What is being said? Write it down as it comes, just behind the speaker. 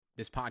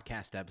This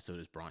podcast episode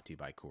is brought to you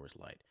by Coors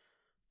Light.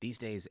 These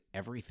days,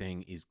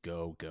 everything is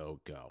go, go,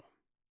 go.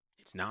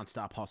 It's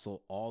nonstop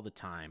hustle all the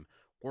time.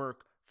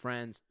 Work,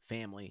 friends,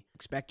 family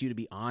expect you to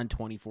be on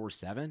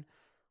 24/7.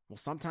 Well,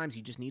 sometimes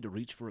you just need to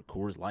reach for a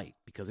Coors Light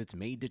because it's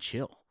made to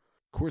chill.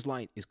 Coors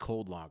Light is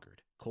cold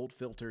lagered, cold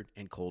filtered,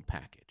 and cold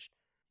packaged.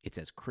 It's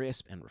as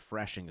crisp and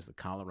refreshing as the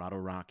Colorado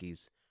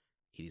Rockies.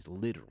 It is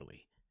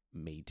literally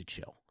made to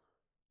chill.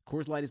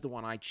 Coors Light is the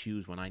one I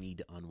choose when I need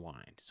to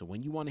unwind. So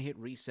when you want to hit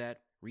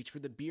reset, reach for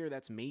the beer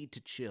that's made to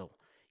chill.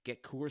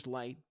 Get Coors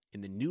Light in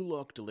the new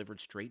look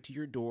delivered straight to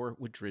your door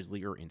with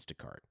Drizzly or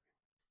Instacart.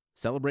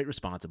 Celebrate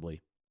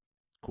responsibly.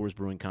 Coors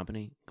Brewing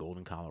Company,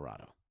 Golden,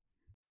 Colorado.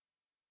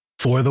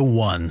 For the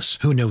ones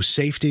who know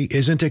safety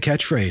isn't a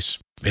catchphrase,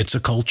 it's a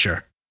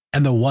culture.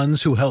 And the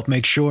ones who help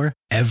make sure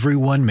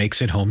everyone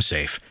makes it home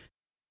safe.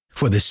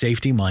 For the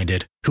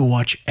safety-minded who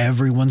watch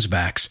everyone's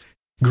backs,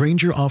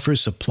 Grainger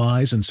offers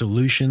supplies and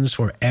solutions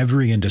for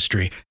every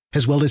industry,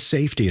 as well as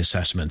safety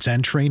assessments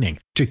and training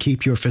to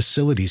keep your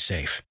facilities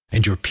safe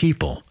and your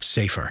people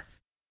safer.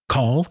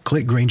 Call,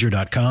 click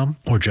Grainger.com,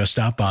 or just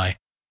stop by.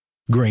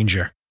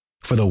 Grainger,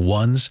 for the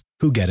ones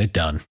who get it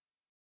done.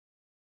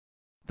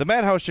 The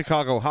Madhouse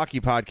Chicago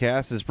Hockey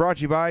Podcast is brought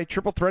to you by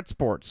Triple Threat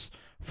Sports.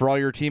 For all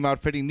your team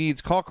outfitting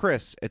needs, call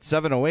Chris at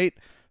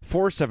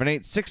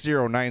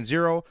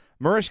 708-478-6090.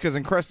 Marishka's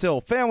in Crest Hill,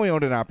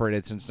 family-owned and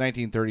operated since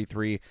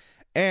 1933.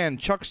 And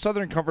Chuck's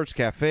Southern Comforts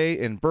Cafe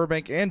in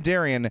Burbank and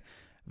Darien.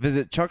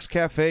 Visit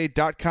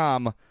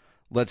chuckscafe.com.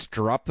 Let's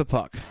drop the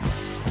puck.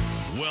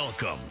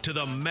 Welcome to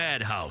the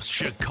Madhouse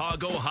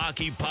Chicago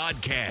Hockey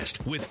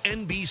Podcast with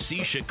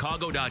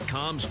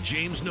NBCChicago.com's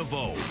James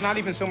Naveau. It's not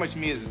even so much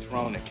me as it's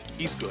Roenick.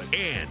 He's good.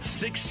 And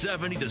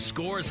 670 The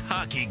Score's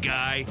hockey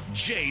guy,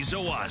 Jay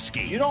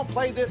Zawaski. You don't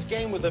play this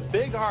game with a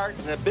big heart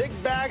and a big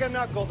bag of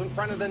knuckles in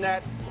front of the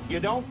net.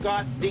 You don't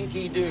got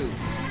dinky do.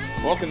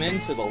 Welcome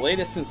into the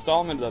latest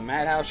installment of the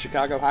Madhouse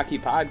Chicago Hockey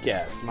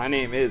Podcast. My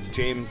name is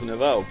James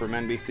Naveau from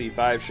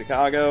NBC5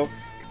 Chicago.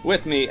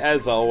 With me,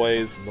 as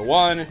always, the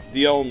one,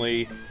 the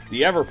only,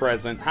 the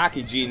ever-present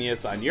hockey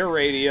genius on your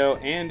radio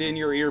and in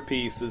your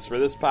earpieces for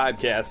this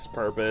podcast's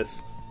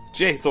purpose,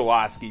 Jay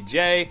Zawaski.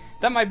 Jay,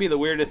 that might be the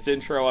weirdest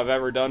intro I've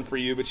ever done for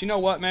you, but you know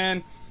what,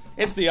 man?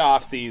 It's the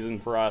off-season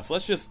for us.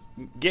 Let's just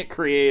get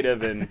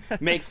creative and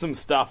make some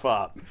stuff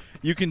up.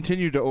 You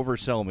continue to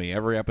oversell me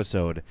every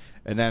episode,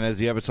 and then as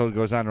the episode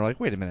goes on, we're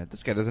like, wait a minute,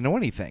 this guy doesn't know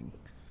anything.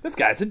 This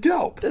guy's a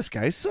dope. This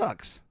guy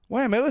sucks.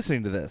 Why am I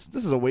listening to this?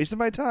 This is a waste of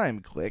my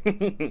time. Click.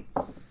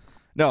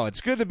 No,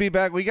 it's good to be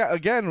back. We got,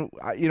 again,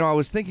 I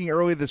was thinking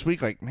early this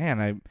week, like,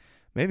 man, I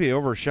maybe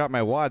overshot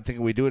my wad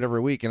thinking we do it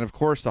every week. And, of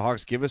course, the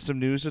Hawks give us some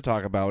news to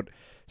talk about.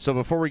 So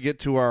before we get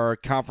to our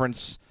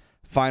conference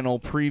final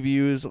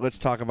previews, let's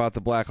talk about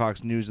the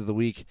Blackhawks news of the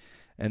week,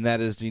 and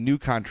that is the new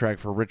contract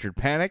for Richard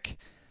Panik.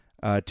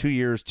 2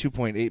 years,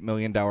 $2.8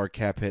 million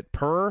cap hit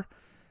per.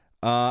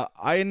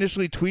 I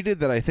initially tweeted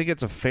that I think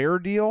it's a fair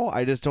deal.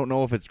 I just don't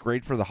know if it's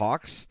great for the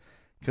Hawks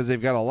because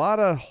they've got a lot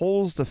of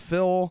holes to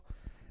fill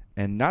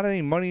and not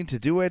any money to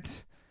do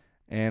it.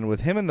 And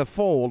with him in the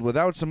fold,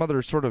 without some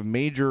other sort of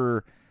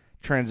major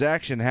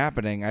transaction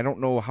happening, I don't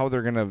know how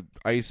they're going to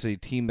ice a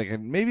team that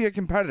can, maybe a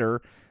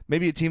competitor,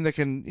 maybe a team that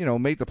can,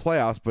 make the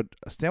playoffs, but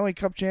a Stanley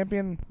Cup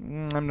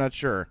champion? I'm not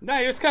sure. No,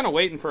 you're just kind of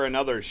waiting for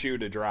another shoe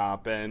to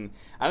drop, and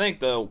I think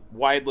the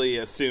widely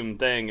assumed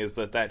thing is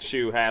that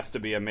shoe has to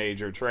be a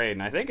major trade,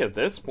 and I think at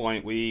this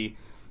point you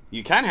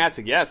kind of have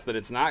to guess that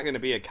it's not going to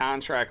be a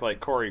contract like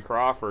Corey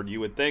Crawford. You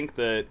would think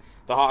that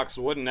the Hawks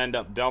wouldn't end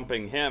up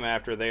dumping him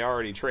after they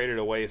already traded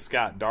away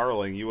Scott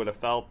Darling. You would have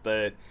felt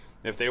that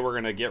if they were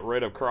going to get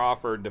rid of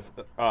Crawford to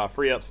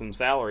free up some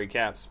salary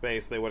cap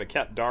space, they would have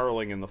kept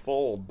Darling in the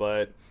fold,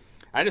 but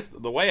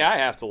the way I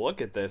have to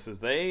look at this is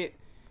they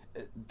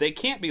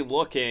can't be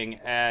looking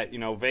at,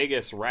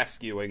 Vegas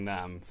rescuing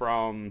them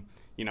from,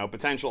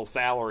 potential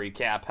salary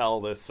cap hell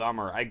this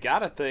summer. I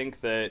gotta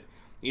think that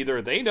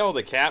either they know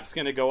the cap's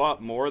going to go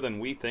up more than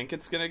we think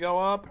it's going to go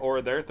up,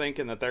 or they're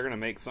thinking that they're going to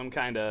make some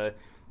kind of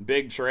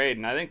big trade.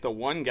 And I think the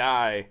one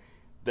guy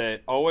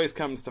that always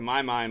comes to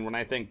my mind when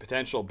I think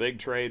potential big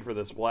trade for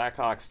this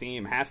Blackhawks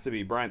team has to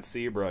be Brent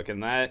Seabrook.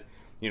 And that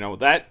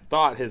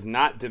thought has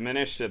not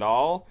diminished at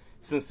all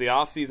since the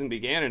offseason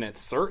began, and it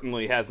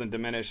certainly hasn't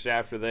diminished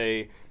after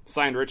they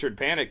signed Richard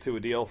Panik to a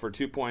deal for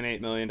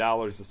 $2.8 million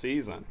a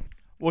season.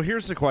 Well,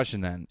 here's the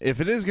question then.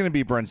 If it is going to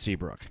be Brent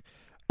Seabrook,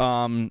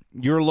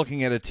 you're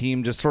looking at a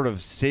team just sort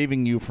of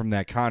saving you from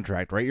that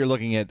contract, right? You're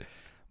looking at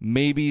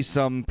maybe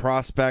some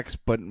prospects,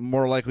 but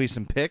more likely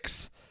some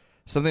picks,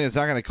 something that's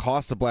not going to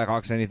cost the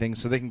Blackhawks anything,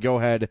 so they can go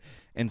ahead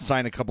and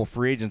sign a couple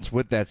free agents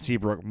with that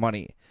Seabrook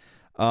money.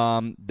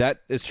 That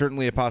is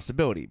certainly a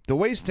possibility. The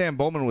way Stan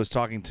Bowman was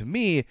talking to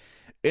me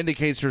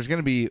indicates there's going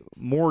to be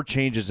more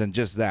changes than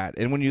just that.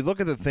 And when you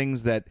look at the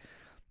things that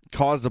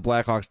caused the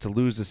Blackhawks to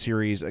lose the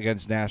series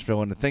against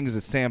Nashville and the things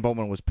that Stan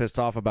Bowman was pissed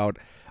off about,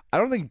 I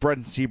don't think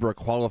Brent Seabrook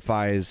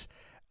qualifies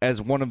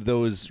as one of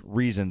those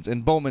reasons,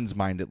 in Bowman's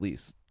mind at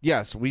least.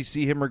 Yes, we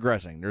see him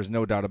regressing. There's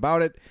no doubt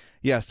about it.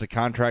 Yes, the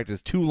contract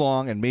is too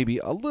long and maybe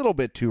a little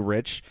bit too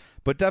rich,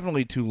 but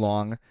definitely too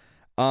long.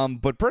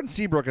 But Brent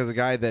Seabrook is a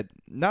guy that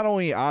not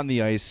only on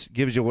the ice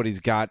gives you what he's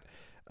got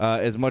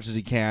as much as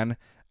he can,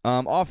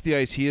 off the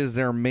ice he is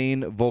their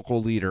main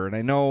vocal leader. And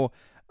I know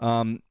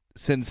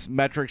since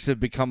metrics have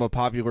become a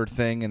popular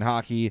thing in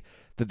hockey,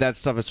 that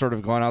stuff has sort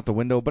of gone out the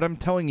window, but I'm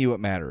telling you it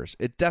matters.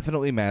 It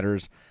definitely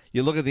matters.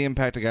 You look at the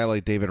impact a guy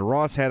like David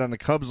Ross had on the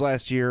Cubs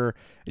last year,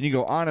 and you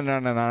go on and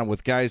on and on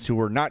with guys who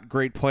were not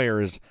great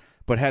players,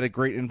 but had a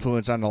great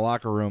influence on the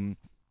locker room,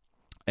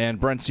 and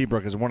Brent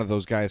Seabrook is one of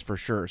those guys for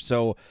sure.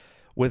 So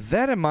with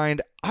that in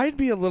mind, I'd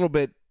be a little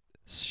bit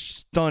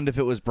stunned if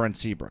it was Brent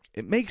Seabrook.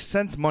 It makes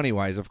sense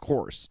money-wise, of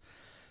course,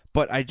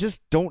 but I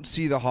just don't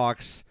see the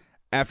Hawks,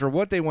 after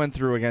what they went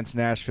through against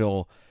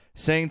Nashville,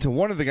 saying to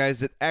one of the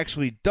guys that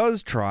actually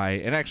does try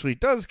and actually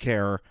does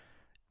care,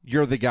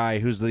 you're the guy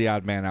who's the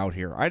odd man out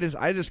here. I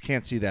just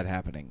can't see that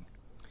happening.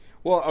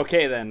 Well,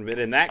 okay then, but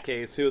in that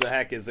case, who the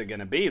heck is it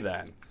going to be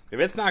then? If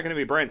it's not going to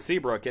be Brent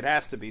Seabrook, it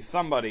has to be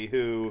somebody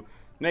who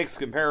makes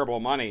comparable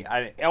money.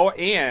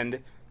 And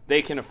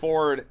they can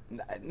afford,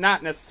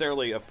 not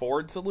necessarily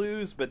afford to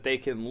lose, but they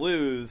can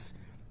lose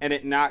and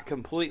it not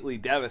completely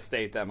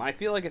devastate them. I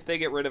feel like if they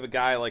get rid of a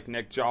guy like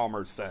Nick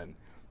Hjalmarsson,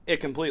 it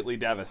completely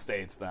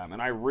devastates them.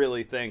 And I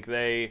really think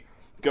they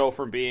go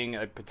from being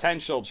a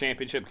potential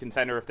championship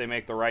contender if they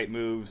make the right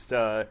moves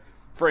to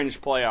fringe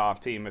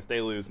playoff team if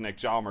they lose Nick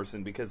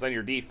Hjalmarsson, because then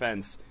your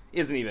defense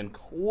isn't even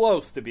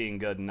close to being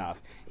good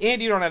enough.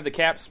 And you don't have the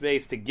cap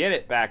space to get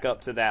it back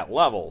up to that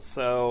level.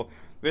 So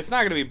if it's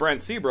not going to be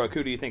Brent Seabrook,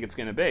 who do you think it's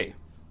going to be?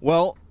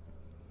 Well,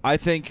 I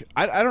think,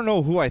 I don't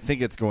know who I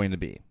think it's going to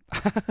be.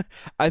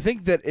 I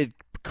think that it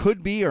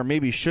could be or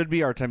maybe should be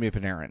Artemi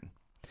Panarin.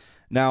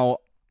 Now,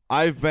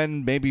 I've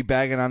been maybe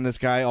bagging on this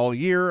guy all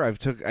year. I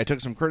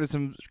took some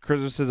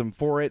criticism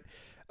for it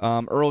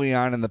early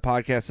on in the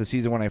podcast this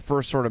season when I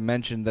first sort of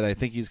mentioned that I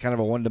think he's kind of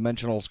a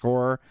one-dimensional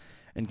scorer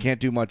and can't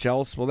do much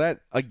else. Well,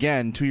 that,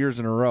 again, 2 years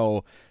in a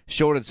row,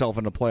 showed itself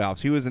in the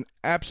playoffs. He was an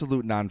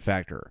absolute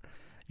non-factor.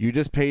 You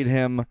just paid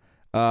him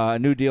a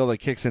new deal that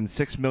kicks in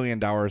 $6 million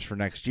for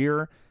next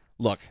year.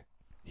 Look,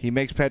 he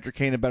makes Patrick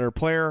Kane a better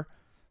player.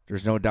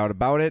 There's no doubt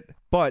about it.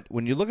 But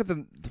when you look at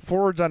the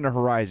forwards on the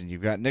horizon,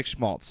 you've got Nick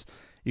Schmaltz.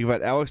 You've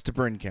got Alex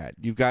DeBrincat.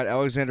 You've got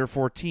Alexander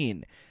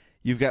 14.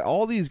 You've got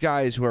all these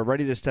guys who are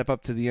ready to step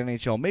up to the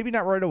NHL. Maybe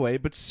not right away,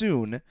 but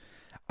soon.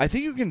 I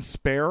think you can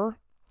spare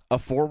a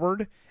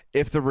forward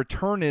if the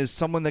return is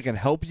someone that can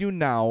help you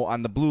now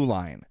on the blue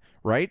line,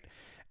 right?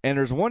 And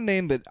there's one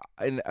name that,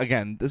 and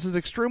again, this is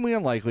extremely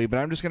unlikely, but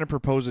I'm just going to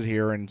propose it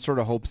here and sort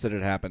of hopes that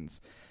it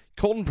happens.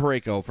 Colton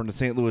Parayko from the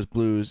St. Louis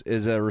Blues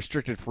is a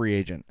restricted free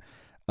agent.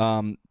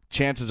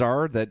 Chances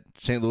are that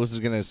St. Louis is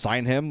going to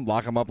sign him,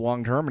 lock him up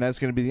long-term, and that's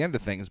going to be the end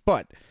of things.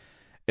 But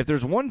if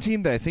there's one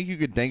team that I think you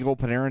could dangle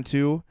Panarin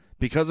to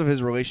because of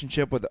his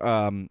relationship with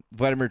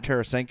Vladimir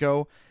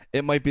Tarasenko,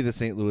 it might be the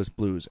St. Louis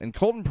Blues. And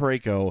Colton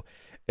Parayko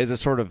is a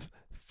sort of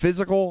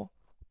physical,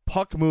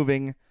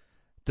 puck-moving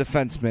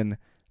defenseman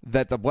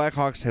that the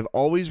Blackhawks have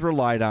always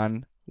relied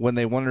on when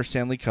they won their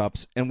Stanley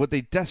Cups and what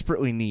they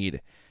desperately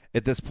need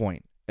at this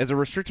point. As a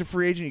restricted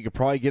free agent, you could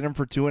probably get him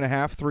for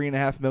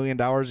 $3.5 million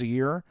a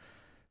year,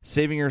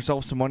 saving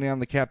yourself some money on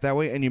the cap that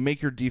way, and you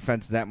make your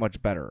defense that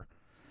much better.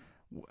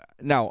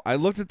 Now, I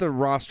looked at the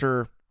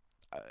roster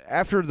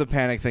after the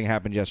panic thing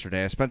happened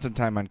yesterday. I spent some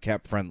time on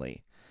Cap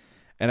Friendly,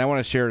 and I want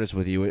to share this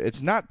with you.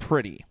 It's not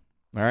pretty,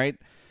 all right?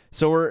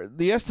 So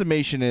the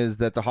estimation is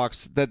that the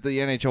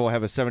NHL will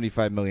have a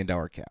 $75 million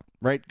cap,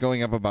 right?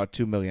 Going up about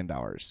 $2 million.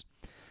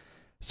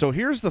 So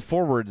here's the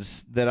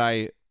forwards that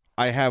I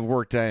have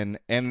worked in,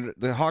 and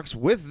the Hawks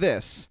with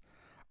this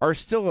are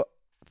still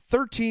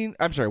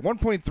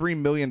 $1.3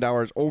 million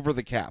over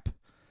the cap.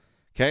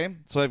 Okay?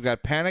 So I've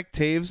got Panik,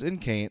 Taves,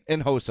 and Kane,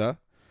 and Hossa,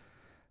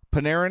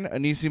 Panarin,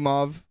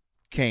 Anisimov,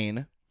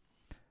 Kane,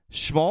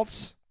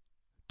 Schmaltz,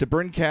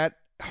 DeBrincat,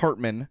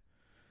 Hartman,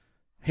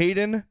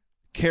 Hayden,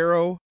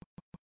 Caro,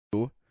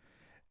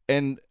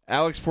 and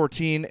Alex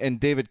 14 and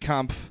David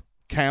Kampf,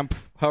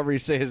 however you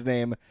say his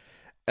name,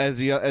 as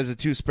the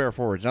two spare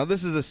forwards. Now,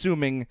 this is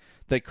assuming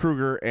that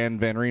Kruger and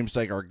Van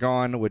Riemsdyk are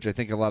gone, which I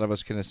think a lot of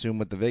us can assume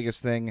with the Vegas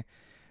thing.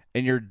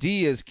 And your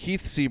D is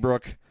Keith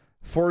Seabrook,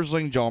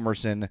 Forsling,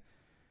 Hjalmarsson,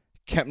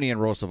 Kempny,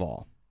 and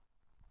Roosevelt.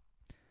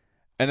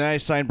 And then I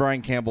signed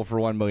Brian Campbell for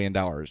 $1 million.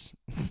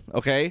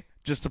 Okay?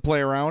 Just to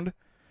play around.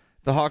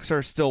 The Hawks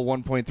are still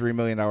 $1.3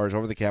 million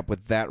over the cap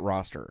with that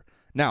roster.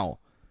 Now,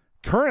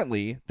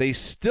 currently, they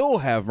still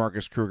have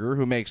Marcus Kruger,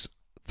 who makes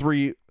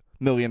 $3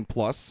 million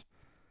plus,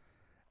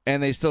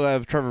 and they still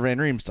have Trevor Van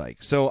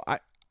Riemsdyk. So, I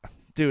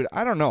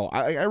don't know.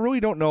 I really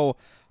don't know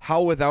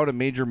how without a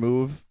major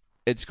move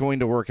it's going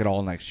to work at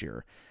all next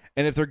year.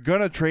 And if they're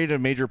going to trade a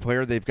major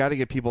player, they've got to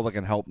get people that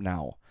can help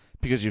now.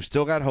 Because you've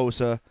still got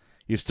Hossa,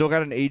 you've still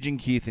got an aging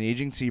Keith and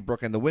aging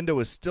Seabrook, and the window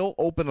is still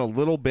open a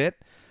little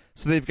bit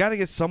So they've got to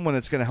get someone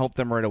that's going to help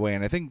them right away.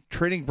 And I think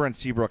trading Brent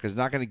Seabrook is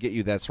not going to get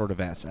you that sort of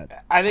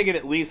asset. I think it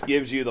at least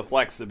gives you the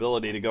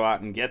flexibility to go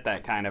out and get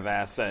that kind of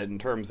asset in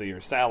terms of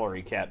your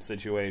salary cap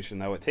situation,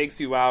 though. It takes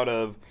you out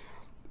of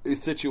a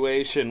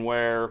situation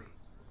where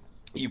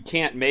you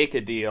can't make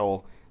a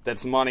deal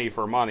that's money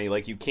for money.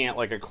 Like, you can't,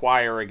 like,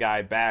 acquire a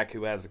guy back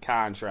who has a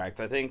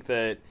contract. I think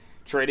that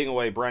trading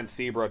away Brent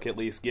Seabrook at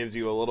least gives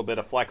you a little bit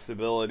of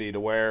flexibility to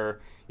where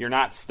you're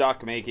not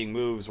stuck making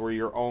moves where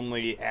your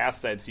only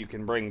assets you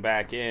can bring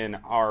back in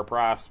are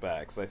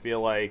prospects. I feel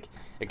like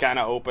it kind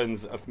of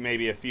opens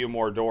maybe a few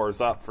more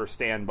doors up for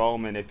Stan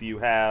Bowman if you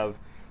have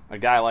a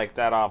guy like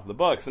that off the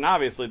books. And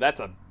obviously that's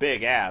a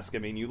big ask. I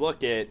mean, you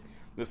look at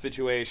the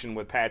situation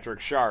with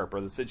Patrick Sharp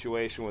or the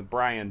situation with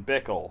Brian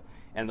Bickle,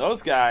 and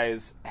those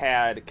guys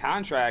had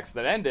contracts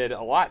that ended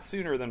a lot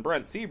sooner than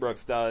Brent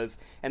Seabrook's does,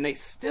 and they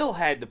still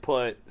had to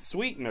put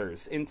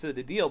sweeteners into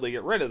the deal to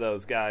get rid of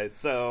those guys.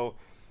 So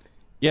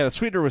yeah, the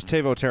sweetener was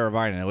Teuvo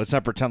Teravainen. Let's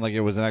not pretend like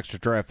it was an extra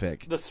draft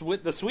pick. The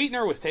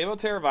sweetener was Teuvo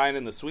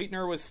Teravainen. The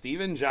sweetener was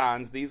Steven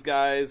Johns. These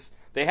guys,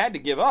 they had to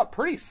give up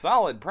pretty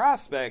solid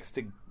prospects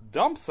to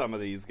dump some of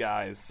these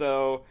guys.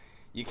 So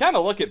you kind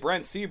of look at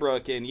Brent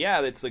Seabrook, and yeah,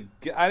 I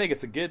think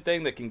it's a good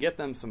thing that can get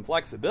them some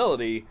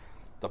flexibility.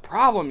 The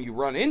problem you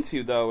run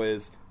into, though,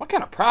 is what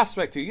kind of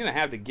prospect are you going to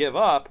have to give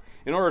up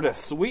in order to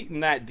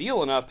sweeten that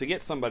deal enough to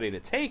get somebody to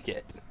take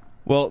it?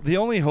 Well, the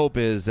only hope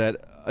is that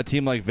a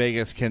team like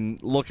Vegas can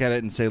look at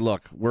it and say,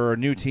 look, we're a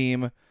new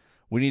team.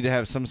 We need to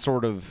have some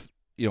sort of,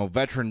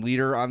 veteran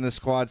leader on this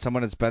squad,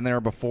 someone that's been there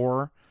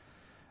before.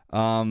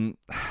 Man,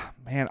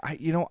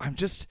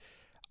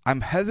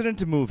 I'm hesitant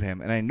to move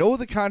him, and I know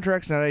the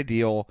contract's not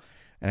ideal,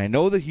 and I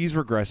know that he's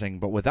regressing,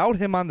 but without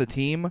him on the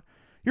team,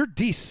 your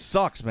D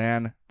sucks,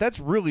 man. That's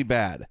really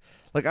bad.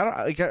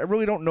 I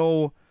really don't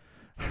know.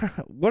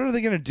 What are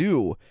they going to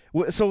do?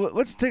 So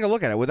let's take a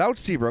look at it. Without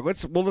Seabrook,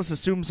 we'll just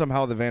assume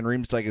somehow the Van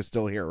Riemsdyk is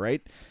still here,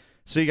 right?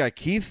 So you got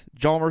Keith,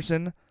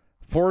 Hjalmarsson,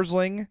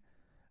 Forsling,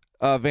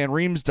 Van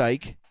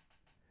Riemsdyk,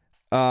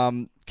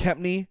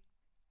 Kempny,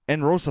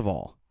 and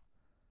Roosevelt.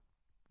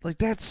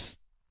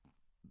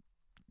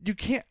 You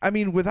can't. I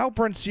mean, without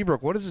Brent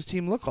Seabrook, what does this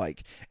team look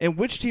like? And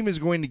which team is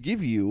going to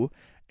give you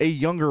a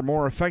younger,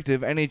 more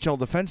effective NHL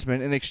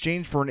defenseman in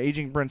exchange for an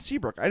aging Brent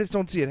Seabrook? I just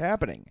don't see it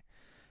happening.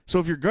 So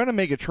if you're going to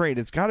make a trade,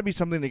 it's got to be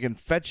something that can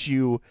fetch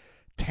you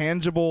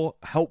tangible,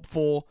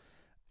 helpful,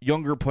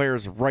 younger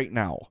players right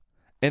now.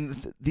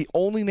 And the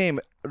only name,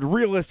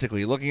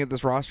 realistically, looking at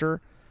this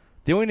roster,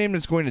 the only name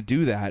that's going to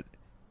do that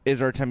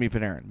is Artemi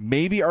Panarin.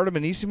 Maybe Artem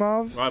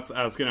Anisimov? Well,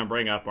 I was going to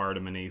bring up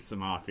Artem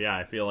Anisimov. Yeah,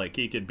 I feel like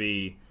he could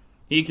be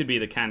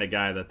the kind of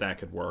guy that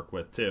could work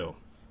with, too.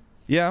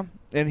 Yeah,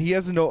 and he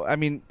has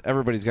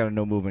everybody's got a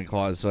no movement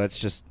clause, so that's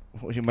just,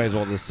 you might as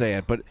well just say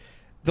it. But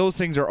those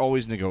things are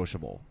always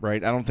negotiable,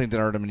 right? I don't think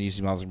that Artem Anisimov is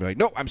going to be like,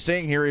 no, I'm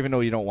staying here even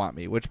though you don't want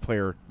me. Which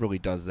player really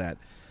does that?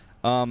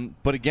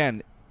 But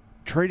again,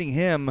 trading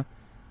him,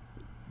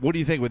 what do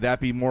you think? Would that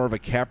be more of a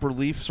cap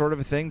relief sort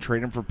of a thing?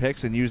 Trade him for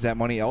picks and use that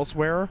money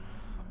elsewhere?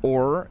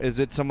 Or is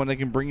it someone that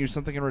can bring you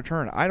something in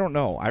return? I don't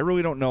know. I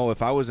really don't know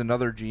if I was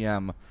another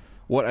GM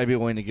what I'd be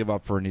willing to give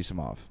up for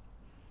Anisimov.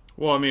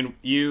 Well, I mean,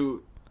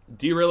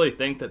 do you really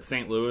think that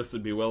St. Louis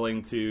would be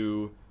willing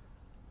to...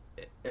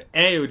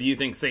 A, do you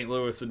think St.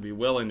 Louis would be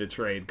willing to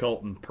trade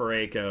Colton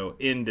Parayko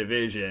in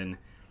division?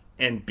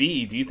 And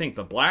B, do you think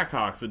the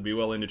Blackhawks would be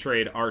willing to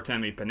trade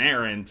Artemi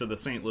Panarin to the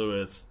St.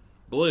 Louis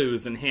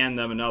Blues and hand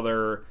them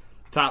another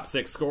top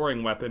six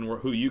scoring weapon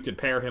who you could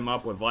pair him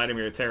up with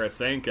Vladimir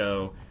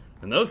Tarasenko,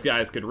 and those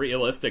guys could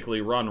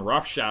realistically run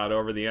roughshod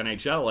over the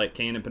NHL like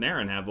Kane and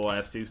Panarin have the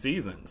last 2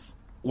 seasons?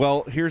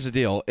 Well, here's the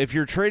deal. If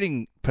you're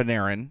trading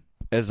Panarin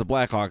as the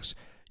Blackhawks,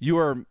 you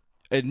are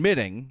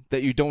admitting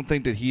that you don't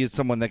think that he is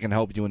someone that can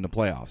help you in the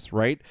playoffs,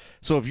 right?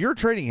 So if you're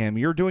trading him,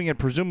 you're doing it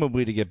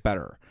presumably to get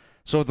better.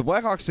 So if the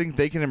Blackhawks think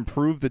they can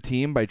improve the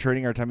team by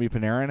trading Artemi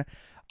Panarin,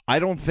 I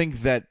don't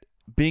think that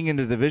being in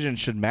the division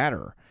should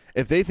matter.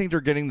 If they think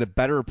they're getting the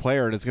better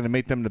player and it's going to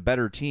make them the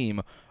better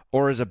team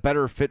or is a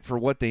better fit for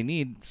what they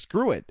need,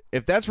 screw it.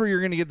 If that's where you're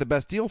going to get the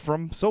best deal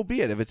from, so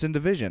be it, if it's in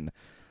division.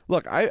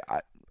 Look,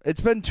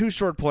 it's been 2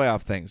 short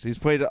playoff things. He's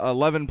played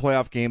 11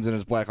 playoff games in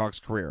his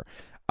Blackhawks career.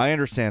 I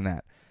understand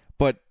that.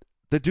 But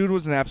the dude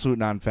was an absolute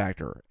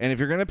non-factor. And if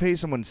you're going to pay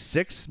someone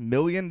 $6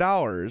 million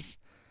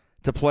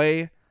to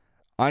play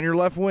on your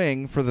left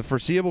wing for the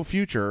foreseeable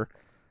future,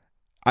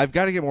 I've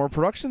got to get more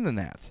production than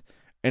that.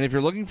 And if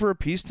you're looking for a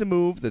piece to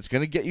move that's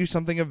going to get you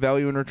something of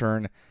value in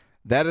return,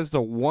 that is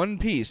the one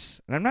piece.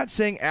 And I'm not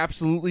saying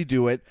absolutely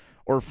do it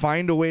or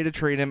find a way to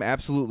trade him,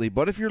 absolutely.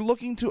 But if you're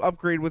looking to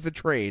upgrade with a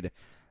trade,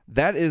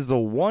 that is the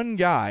one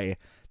guy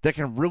that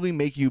can really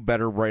make you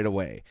better right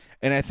away.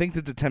 And I think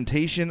that the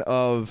temptation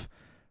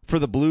for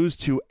the Blues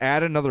to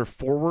add another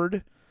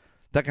forward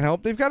that can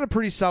help, they've got a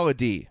pretty solid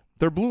D.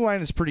 Their blue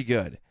line is pretty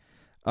good.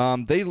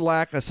 They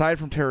lack, aside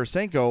from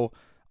Tarasenko,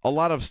 a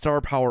lot of star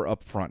power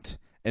up front.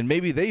 And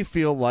maybe they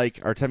feel like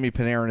Artemi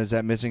Panarin is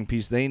that missing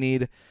piece they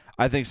need.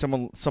 I think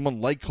someone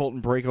like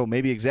Colton Parayko,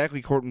 maybe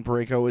exactly Colton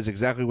Parayko, is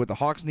exactly what the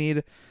Hawks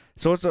need.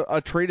 So it's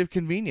a trade of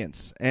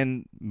convenience,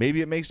 and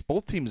maybe it makes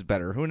both teams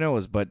better. Who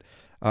knows? But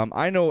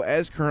I know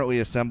as currently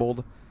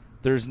assembled,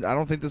 I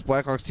don't think this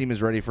Blackhawks team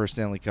is ready for a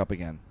Stanley Cup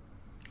again.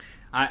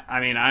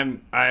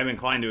 I'm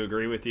inclined to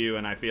agree with you,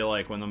 and I feel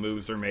like when the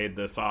moves are made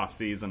this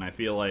offseason, I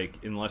feel like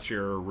unless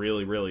you're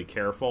really, really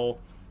careful,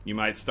 you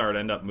might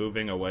end up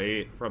moving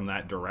away from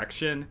that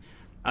direction.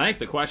 I think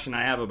the question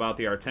I have about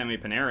the Artemi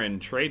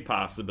Panarin trade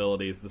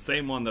possibility is the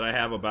same one that I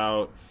have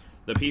about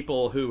the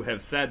people who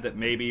have said that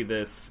maybe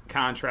this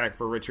contract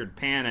for Richard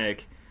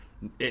Panik,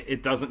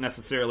 it doesn't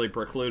necessarily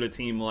preclude a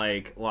team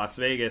like Las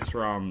Vegas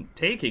from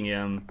taking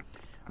him.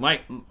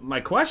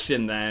 My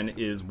question then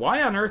is,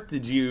 why on earth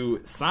did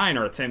you sign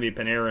Artemi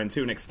Panarin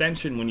to an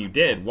extension when you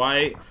did?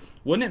 Why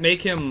wouldn't it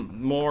make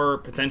him more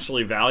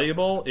potentially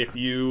valuable if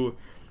you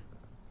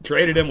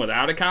traded him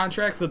without a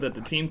contract so that the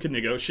team could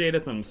negotiate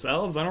it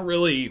themselves? I don't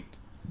really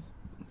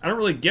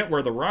get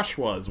where the rush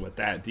was with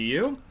that. Do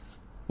you?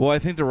 Well, I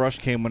think the rush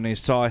came when they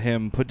saw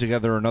him put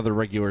together another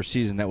regular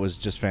season that was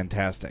just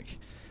fantastic,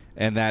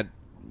 and that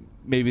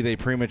maybe they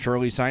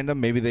prematurely signed him.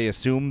 Maybe they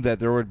assumed that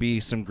there would be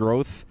some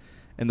growth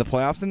in the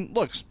playoffs, and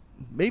look,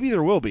 maybe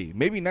there will be.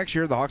 Maybe next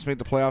year the Hawks make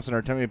the playoffs and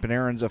Artemi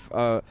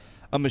Panarin's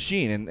a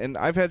machine. And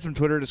I've had some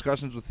Twitter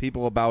discussions with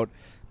people about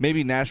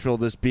maybe Nashville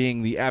just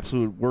being the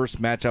absolute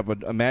worst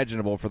matchup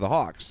imaginable for the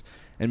Hawks.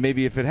 And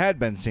maybe if it had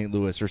been St.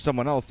 Louis or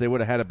someone else, they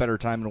would have had a better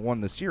time and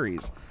won the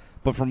series.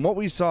 But from what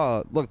we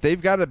saw, look,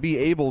 they've got to be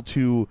able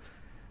to,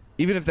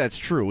 even if that's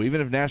true, even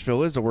if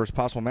Nashville is the worst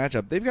possible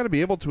matchup, they've got to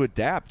be able to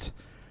adapt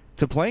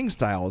to playing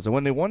styles. And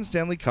when they won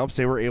Stanley Cups,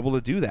 they were able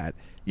to do that.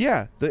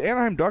 Yeah, the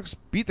Anaheim Ducks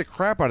beat the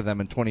crap out of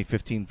them in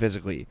 2015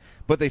 physically,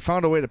 but they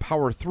found a way to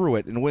power through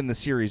it and win the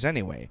series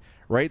anyway,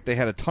 right? They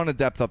had a ton of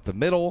depth up the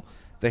middle.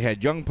 They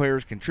had young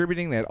players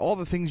contributing. They had all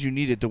the things you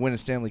needed to win a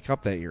Stanley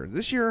Cup that year.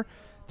 This year,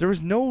 there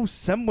was no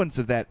semblance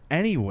of that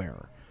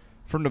anywhere.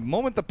 From the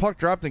moment the puck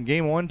dropped in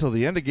Game 1 till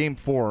the end of Game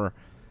 4,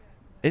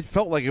 it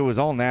felt like it was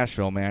all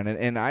Nashville, man.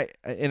 And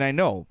I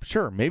know,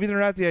 sure, maybe they're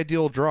not the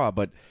ideal draw,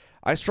 but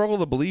I struggle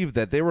to believe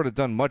that they would have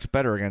done much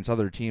better against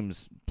other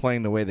teams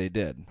playing the way they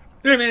did.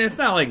 I mean, it's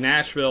not like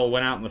Nashville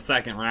went out in the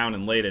second round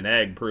and laid an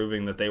egg,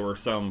 proving that they were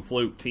some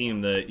fluke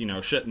team that,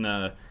 shouldn't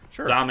have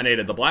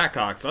dominated the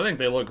Blackhawks. I think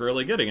they look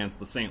really good against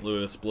the St.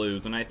 Louis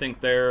Blues, and I think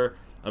they're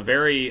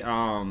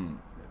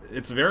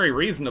it's very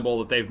reasonable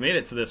that they've made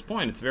it to this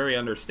point. It's very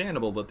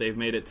understandable that they've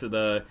made it to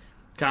the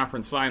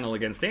conference final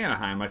against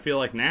Anaheim. I feel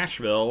like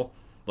Nashville,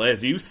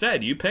 as you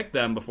said, you picked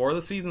them before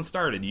the season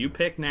started. You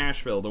picked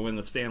Nashville to win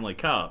the Stanley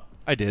Cup.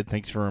 I did.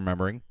 Thanks for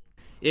remembering.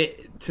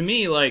 To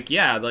me,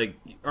 Artemi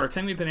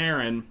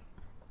Panarin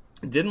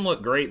didn't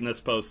look great in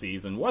this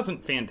postseason.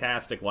 Wasn't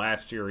fantastic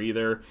last year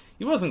either.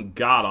 He wasn't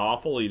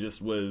god-awful. He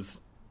just was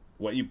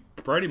what you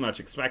pretty much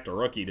expect a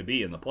rookie to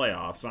be in the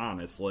playoffs,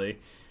 honestly.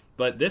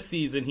 But this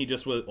season, he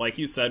just was, like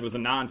you said, was a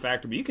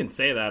non-factor. But you can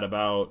say that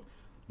about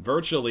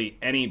virtually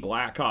any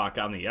Blackhawk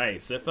on the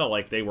ice. It felt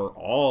like they were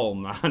all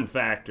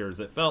non-factors.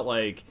 It felt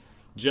like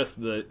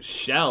just the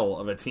shell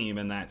of a team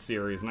in that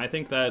series. And I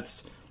think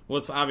that's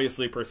what's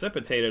obviously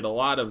precipitated a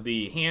lot of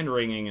the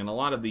hand-wringing and a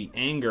lot of the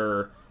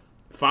anger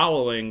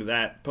following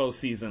that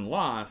postseason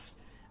loss.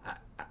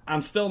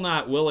 I'm still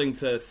not willing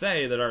to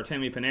say that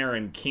Artemi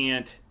Panarin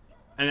can't,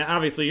 and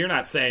obviously you're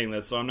not saying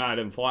this, so I'm not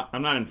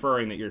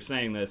inferring that you're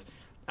saying this.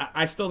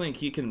 I still think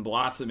he can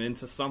blossom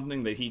into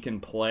something that he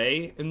can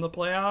play in the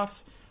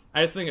playoffs.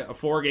 I just think a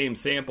 4-game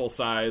sample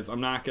size,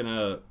 I'm not going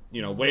to,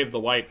 wave the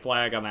white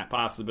flag on that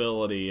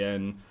possibility.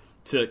 And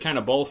to kind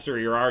of bolster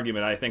your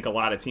argument, I think a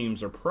lot of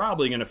teams are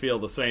probably going to feel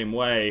the same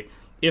way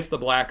if the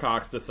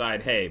Blackhawks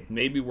decide, hey,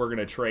 maybe we're going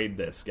to trade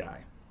this guy.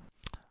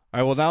 All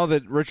right, well, now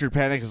that Richard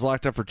Panik is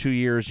locked up for 2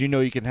 years,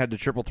 you can head to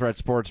Triple Threat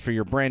Sports for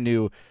your brand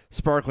new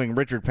sparkling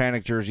Richard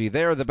Panik jersey.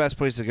 They are the best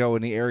place to go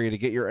in the area to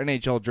get your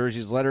NHL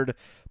jerseys lettered.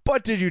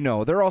 But did you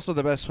know they're also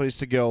the best place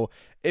to go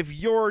if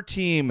your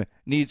team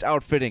needs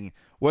outfitting,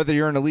 whether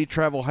you're an elite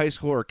travel high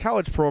school or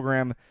college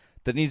program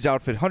that needs to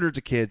outfit hundreds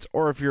of kids,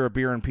 or if you're a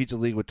beer and pizza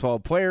league with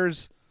 12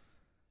 players,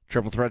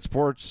 Triple Threat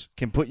Sports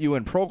can put you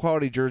in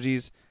pro-quality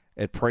jerseys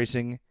at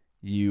pricing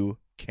you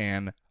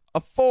can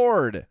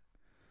afford.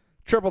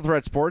 Triple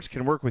Threat Sports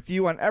can work with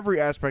you on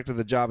every aspect of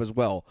the job as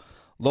well.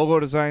 Logo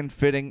design,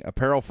 fitting,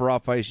 apparel for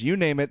off-ice, you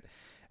name it.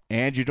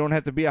 And you don't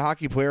have to be a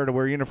hockey player to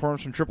wear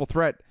uniforms from Triple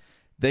Threat.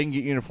 They can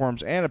get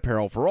uniforms and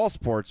apparel for all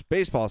sports,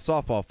 baseball,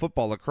 softball,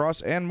 football,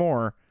 lacrosse, and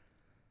more.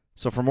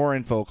 So for more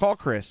info, call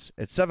Chris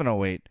at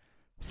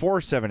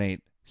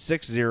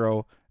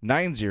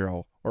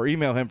 708-478-6090 or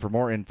email him for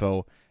more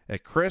info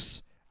at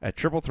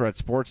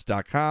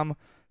chris@triplethreatsports.com.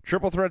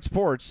 Triple Threat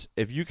Sports,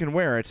 if you can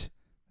wear it,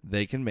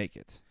 they can make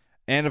it.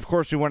 And, of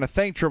course, we want to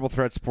thank Triple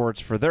Threat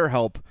Sports for their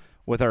help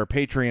with our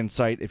Patreon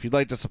site. If you'd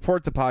like to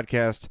support the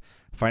podcast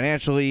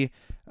financially,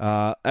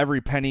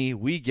 every penny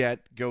we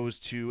get goes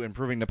to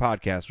improving the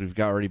podcast. We've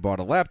already bought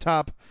a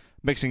laptop,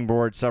 mixing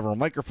board, several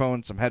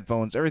microphones, some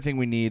headphones, everything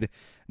we need.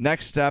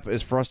 Next step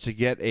is for us to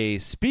get a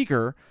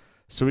speaker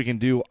so we can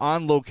do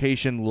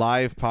on-location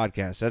live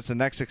podcasts. That's the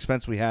next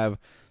expense we have.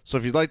 So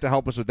if you'd like to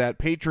help us with that,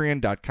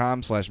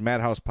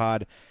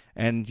 patreon.com/madhousepod.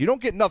 And you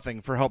don't get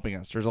nothing for helping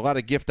us. There's a lot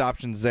of gift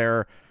options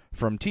there,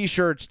 from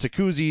T-shirts to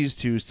koozies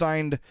to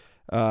signed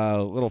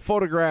little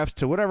photographs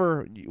to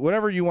whatever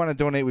you want to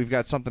donate. We've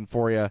got something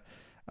for you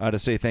to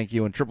say thank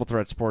you. And Triple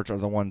Threat Sports are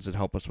the ones that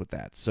help us with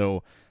that.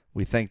 So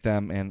we thank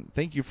them, and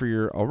thank you for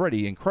your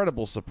already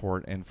incredible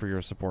support and for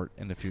your support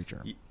in the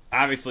future.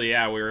 Obviously,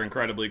 yeah, we were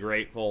incredibly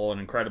grateful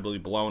and incredibly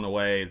blown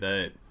away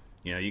that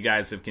you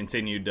guys have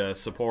continued to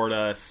support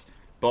us,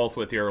 both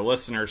with your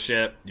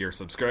listenership, your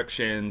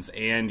subscriptions,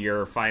 and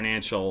your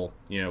financial,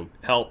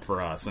 help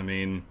for us. I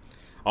mean,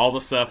 all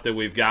the stuff that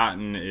we've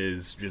gotten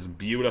is just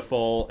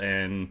beautiful,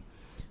 and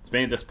it's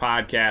made this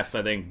podcast,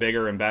 I think,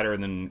 bigger and better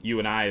than you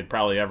and I had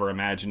probably ever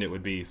imagined it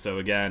would be. So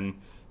again,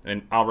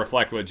 and I'll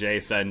reflect what Jay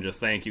said and just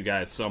thank you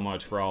guys so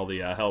much for all the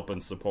help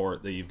and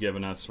support that you've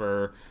given us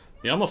for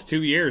almost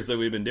 2 years that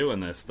we've been doing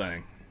this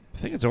thing. I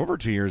think it's over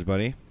 2 years,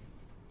 buddy.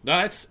 No,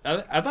 I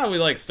thought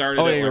we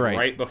started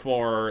right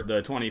before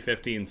the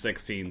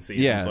 2015-16 season.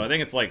 Yeah. So I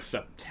think it's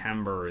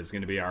September is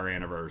going to be our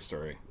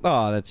anniversary.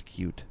 Oh, that's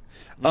cute.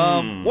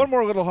 One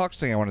more little Hawks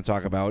thing I want to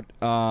talk about.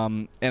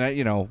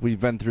 We've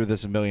been through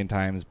this a million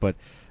times, but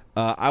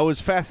I was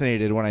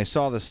fascinated when I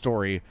saw the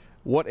story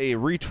what a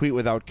retweet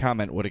without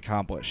comment would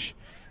accomplish.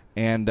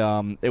 And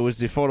it was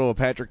the photo of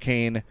Patrick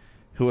Kane,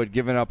 who had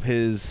given up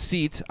his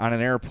seat on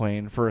an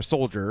airplane for a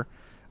soldier.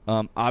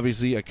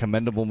 Obviously a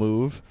commendable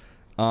move.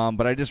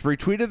 But I just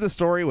retweeted the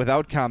story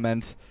without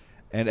comment,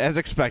 and as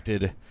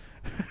expected,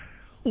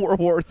 World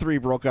War III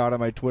broke out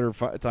on my Twitter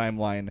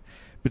timeline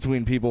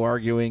between people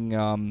arguing,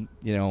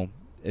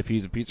 if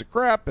he's a piece of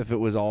crap, if it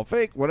was all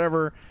fake,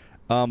 whatever.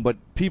 But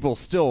people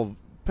still,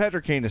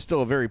 Patrick Kane is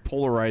still a very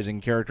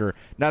polarizing character.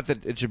 Not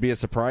that it should be a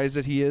surprise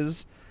that he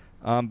is,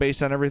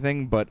 based on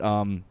everything, but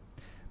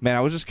man,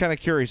 I was just kind of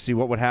curious to see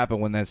what would happen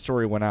when that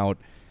story went out,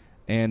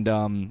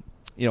 and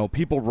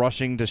people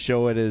rushing to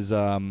show it as,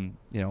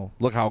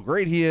 look how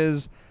great he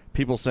is.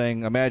 People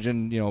saying,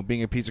 imagine,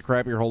 being a piece of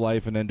crap your whole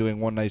life and then doing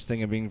one nice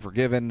thing and being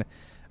forgiven.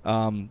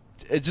 I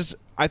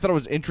thought it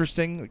was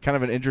interesting, kind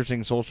of an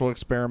interesting social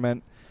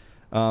experiment.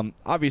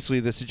 Obviously,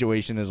 the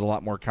situation is a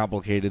lot more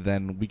complicated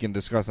than we can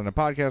discuss on a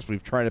podcast.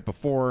 We've tried it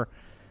before.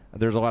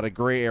 There's a lot of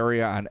gray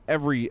area on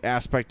every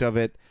aspect of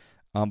it.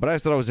 But I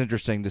just thought it was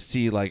interesting to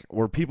see,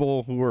 were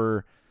people who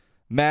were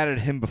mad at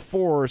him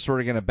before sort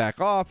of going to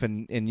back off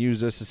and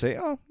use this to say,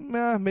 oh,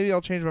 maybe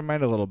I'll change my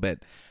mind a little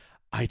bit.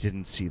 I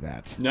didn't see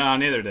that. No,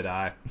 neither did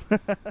I.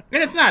 And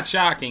it's not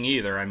shocking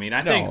either. I mean,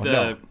 I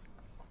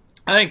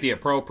think the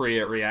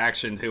appropriate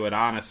reaction to it,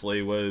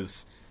 honestly,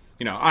 was,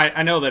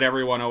 I know that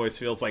everyone always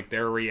feels like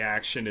their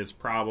reaction is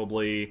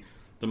probably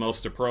the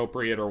most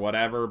appropriate or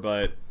whatever,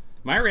 but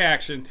my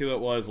reaction to it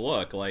was,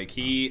 look,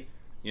 he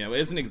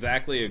isn't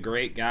exactly a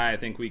great guy. I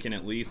think we can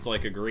at least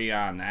agree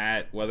on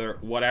that.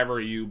 Whatever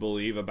you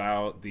believe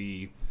about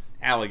the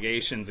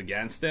allegations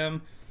against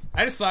him,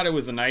 I just thought it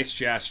was a nice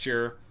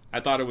gesture. I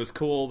thought it was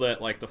cool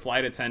that the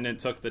flight attendant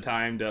took the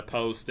time to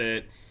post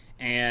it.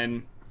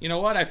 And you know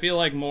what? I feel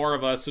like more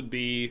of us would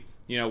be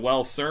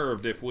well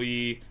served if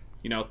we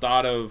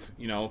thought of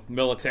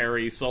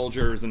military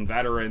soldiers and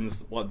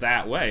veterans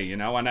that way.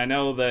 And I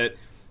know that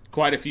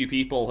quite a few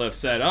people have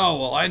said, oh,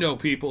 well, I know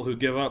people who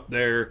give up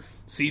their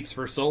seats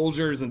for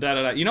soldiers and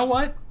da-da-da. You know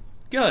what?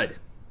 Good.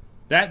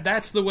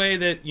 That's the way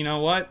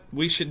that,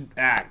 we should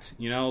act,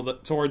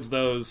 towards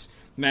those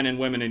men and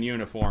women in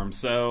uniform.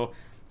 So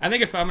I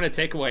think if I'm going to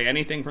take away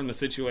anything from the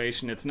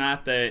situation, it's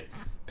not that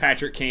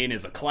Patrick Kane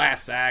is a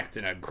class act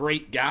and a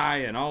great guy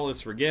and all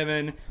is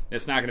forgiven.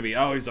 It's not going to be,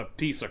 oh, he's a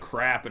piece of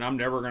crap and I'm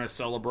never going to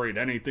celebrate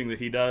anything that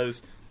he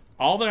does.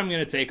 All that I'm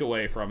going to take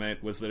away from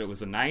it was that it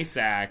was a nice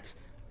act,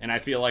 and I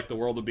feel like the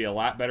world would be a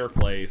lot better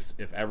place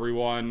if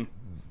everyone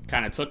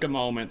kind of took a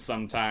moment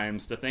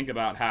sometimes to think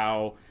about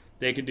how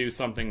they could do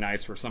something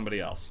nice for somebody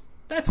else.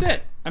 That's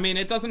it. I mean,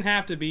 it doesn't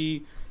have to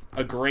be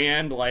a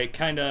grand,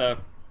 kind of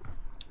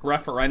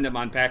referendum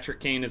on Patrick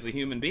Kane as a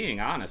human being,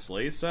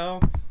 honestly. So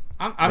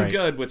I'm right.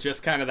 Good with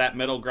just kind of that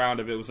middle ground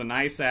of it was a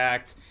nice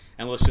act,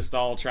 and let's just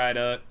all try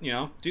to,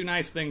 do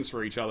nice things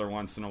for each other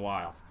once in a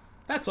while.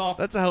 That's all.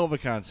 That's a hell of a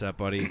concept,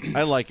 buddy.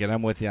 I like it.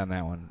 I'm with you on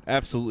that one.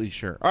 Absolutely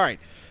sure. All right.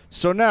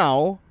 So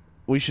now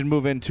we should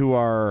move into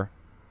our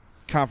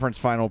conference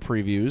final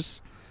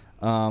previews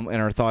and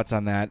our thoughts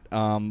on that.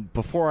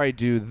 Before I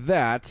do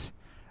that,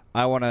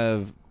 I want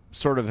to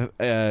sort of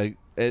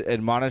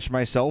admonish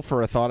myself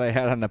for a thought I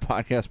had on the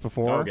podcast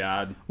before. Oh,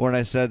 God. When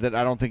I said that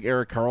I don't think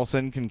Erik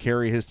Karlsson can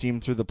carry his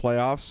team through the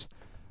playoffs.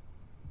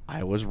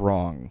 I was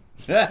wrong.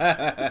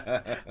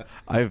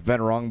 I've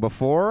been wrong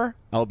before.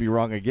 I'll be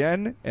wrong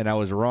again. And I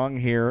was wrong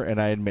here, and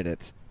I admit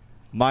it.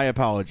 My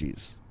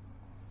apologies.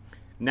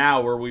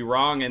 Now, were we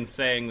wrong in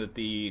saying that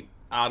the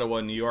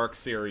Ottawa-New York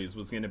series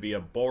was going to be a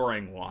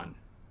boring one?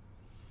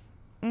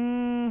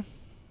 I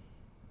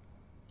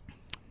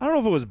don't know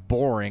if it was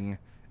boring.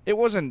 It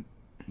wasn't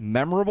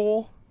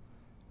memorable,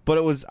 but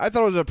I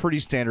thought it was a pretty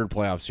standard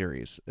playoff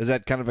series. Is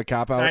that kind of a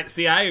cop-out?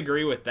 See, I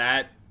agree with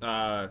that.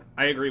 I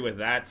agree with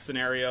that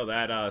scenario,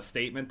 that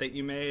statement that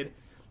you made.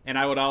 And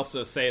I would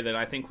also say that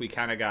I think we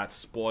kind of got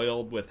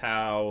spoiled with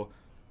how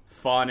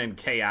fun and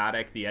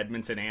chaotic the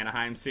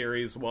Edmonton-Anaheim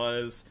series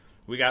was.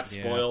 We got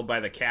spoiled by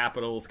the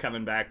Capitals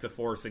coming back to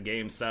force a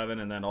Game 7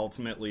 and then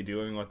ultimately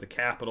doing what the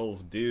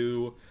Capitals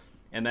do.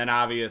 And then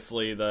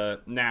obviously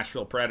the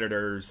Nashville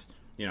Predators,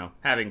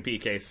 having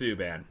PK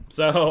Subban.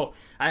 So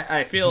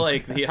I feel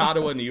like the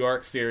Ottawa-New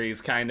York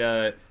series kind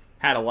of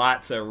had a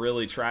lot to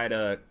really try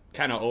to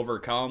kind of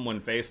overcome when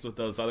faced with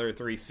those other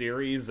three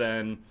series.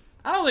 And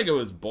I don't think it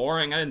was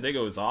boring. I didn't think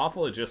it was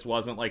awful. It just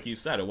wasn't, like you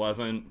said, it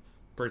wasn't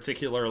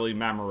particularly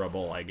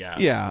memorable, I guess.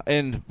 Yeah,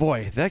 and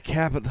boy, the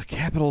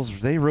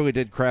Capitals, they really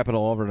did crap it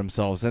all over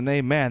themselves. And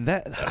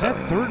that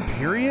third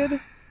period,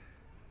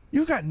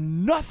 you got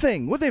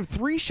nothing. What, they have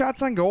 3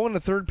 shots on goal in the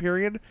third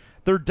period?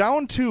 They're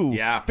down 2,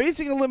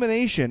 facing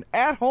elimination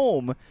at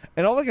home,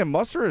 and all they can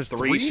muster is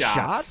 3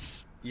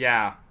 shots?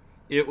 Yeah.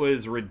 It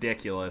was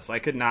ridiculous. I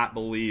could not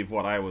believe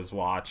what I was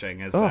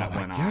watching as that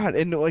went on. Oh, my God.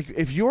 And,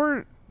 if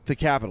you're the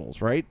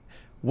Capitals, right,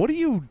 what do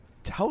you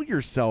tell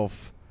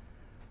yourself?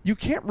 You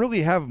can't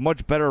really have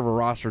much better of a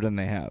roster than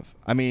they have.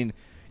 I mean,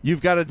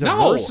 you've got a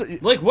diverse...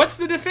 No! What's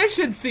the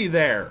deficiency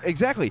there?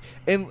 Exactly.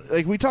 And,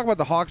 we talk about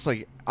the Hawks,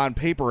 on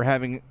paper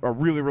having a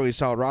really, really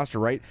solid roster,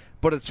 right?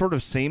 But it's sort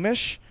of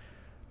same-ish.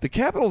 The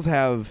Capitals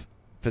have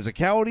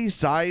physicality,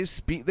 size,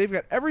 speed. They've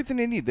got everything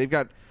they need. They've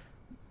got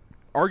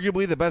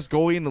arguably the best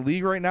goalie in the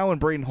league right now in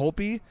Braden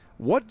Holtby.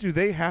 What do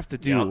they have to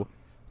do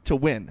to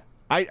win?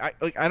 I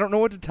don't know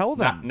what to tell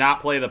them.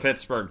 Not play the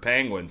Pittsburgh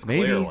Penguins,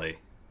 maybe. Clearly.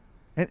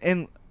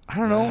 And I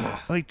don't know.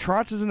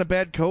 Trotz isn't a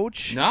bad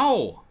coach.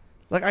 No.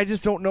 I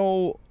just don't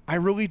know. I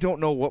really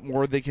don't know what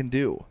more they can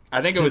do.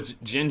 I think it was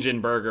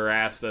Gingenberger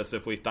asked us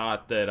if we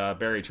thought that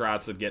Barry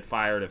Trotz would get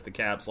fired if the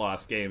Caps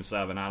lost Game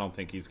 7. I don't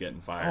think he's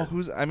getting fired.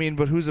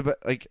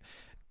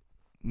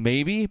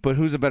 Maybe, but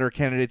who's a better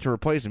candidate to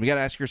replace him? You got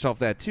to ask yourself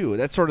that too.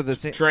 That's sort of the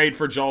same. Trade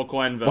for Joel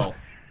Quenneville.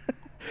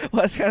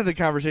 Well, that's kind of the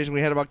conversation we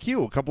had about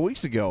Q a couple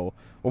weeks ago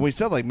when we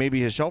said maybe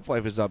his shelf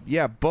life is up.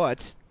 Yeah,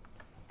 but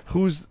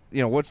what's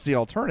the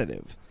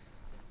alternative?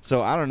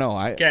 So I don't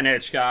know. Ken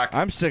Hitchcock.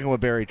 I'm sticking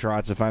with Barry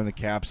Trotz if I'm the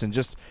Caps, and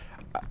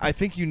I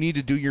think you need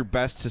to do your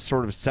best to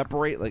sort of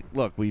separate.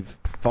 Look, we've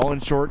fallen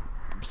short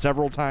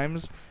several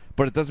times,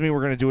 but it doesn't mean we're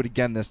going to do it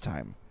again this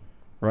time.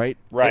 Right?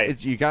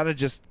 Right. You got to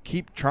just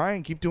keep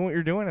trying, keep doing what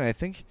you're doing, and I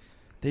think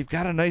they've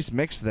got a nice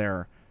mix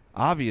there.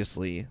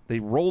 Obviously, they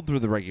rolled through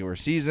the regular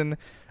season.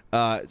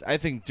 I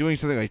think doing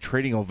something like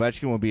trading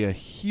Ovechkin would be a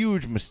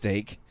huge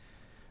mistake.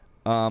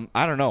 I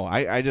don't know.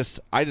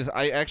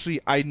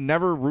 I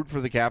never root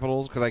for the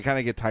Capitals because I kind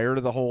of get tired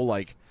of the whole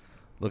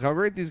look how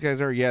great these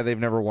guys are. Yeah, they've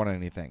never won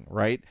anything,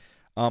 right?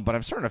 But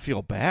I'm starting to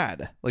feel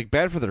bad.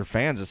 Bad for their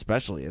fans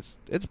especially.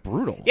 It's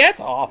brutal. Yeah, it's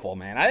awful,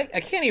 man.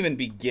 I can't even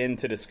begin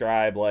to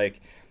describe,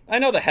 I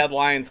know the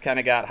headlines kind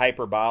of got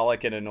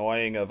hyperbolic and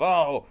annoying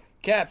of,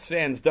 Caps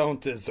fans don't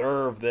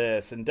deserve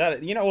this. And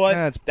you know what?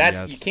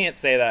 You can't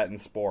say that in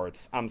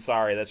sports. I'm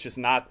sorry. That's just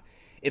not...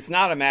 It's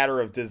not a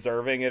matter of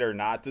deserving it or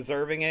not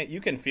deserving it.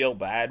 You can feel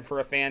bad for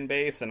a fan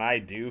base, and I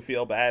do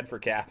feel bad for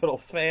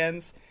Capitals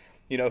fans,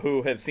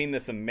 who have seen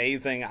this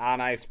amazing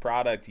on-ice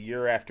product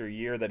year after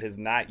year that has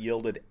not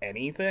yielded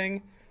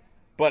anything.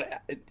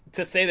 But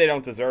to say they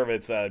don't deserve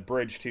it's a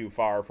bridge too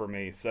far for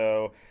me.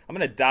 So I'm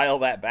going to dial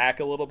that back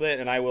a little bit,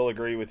 and I will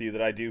agree with you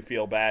that I do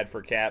feel bad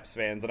for Caps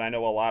fans, and I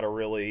know a lot of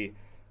really,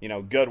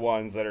 good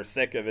ones that are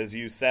sick of, as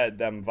you said,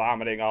 them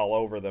vomiting all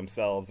over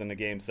themselves in a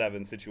Game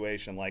 7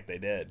 situation like they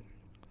did.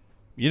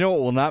 You know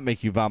what will not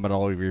make you vomit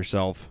all over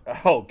yourself?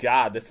 Oh,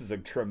 God, this is a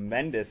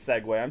tremendous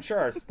segue. I'm sure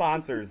our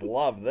sponsors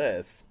love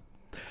this.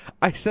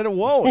 I said it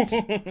won't.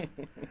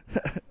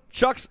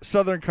 Chuck's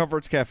Southern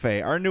Comforts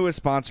Cafe, our newest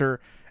sponsor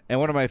and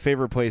one of my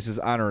favorite places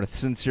on earth,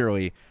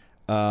 sincerely.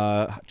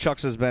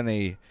 Chuck's has been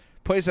a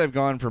place I've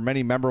gone for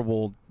many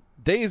memorable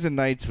days and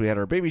nights. We had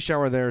our baby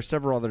shower there,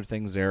 several other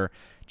things there.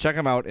 Check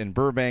them out in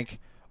Burbank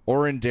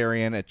or in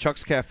Darien at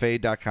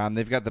chuckscafe.com.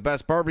 They've got the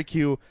best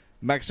barbecue,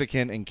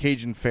 Mexican, and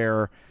Cajun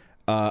fare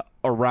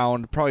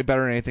around, probably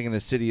better than anything in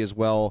the city as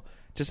well.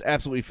 Just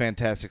absolutely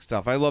fantastic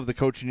stuff. I love the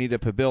Cochinita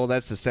Pibil.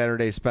 That's the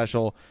Saturday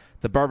special.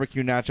 The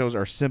barbecue nachos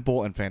are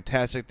simple and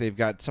fantastic. They've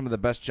got some of the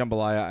best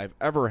jambalaya I've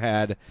ever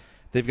had.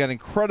 They've got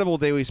incredible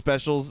daily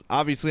specials.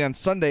 Obviously, on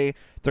Sunday,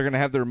 they're going to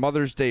have their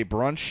Mother's Day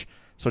brunch.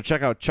 So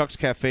check out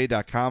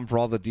chuckscafe.com for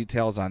all the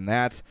details on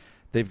that.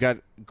 They've got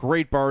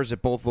great bars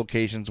at both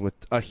locations with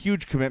a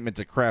huge commitment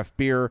to craft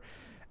beer.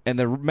 And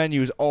the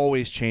menu is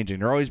always changing.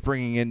 They're always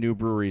bringing in new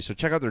breweries. So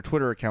check out their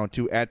Twitter account,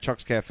 too, at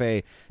Chuck's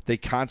Cafe. They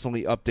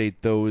constantly update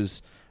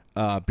those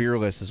beer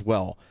lists as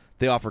well.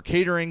 They offer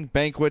catering,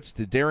 banquets.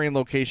 The Darien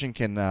location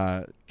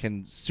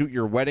can suit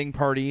your wedding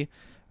party.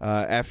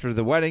 After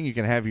the wedding, you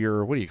can have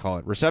your,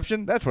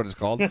 reception? That's what it's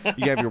called.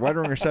 You have your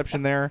wedding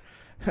reception there.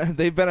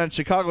 They've been on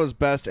Chicago's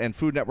Best and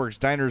Food Network's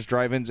Diners,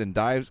 Drive-Ins, and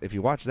Dives. If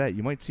you watch that,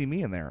 you might see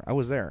me in there. I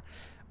was there.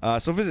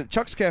 So visit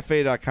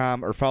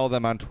chuckscafe.com or follow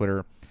them on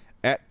Twitter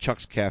at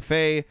Chuck's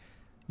Cafe.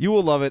 You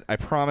will love it. I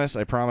promise.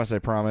 I promise. I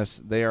promise.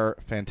 They are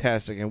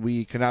fantastic, and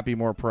we could not be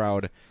more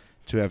proud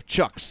to have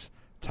Chucks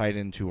tied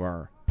into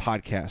our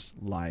podcast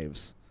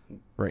lives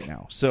right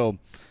now. So,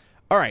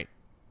 all right.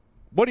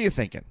 What are you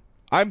thinking?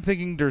 I'm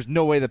thinking there's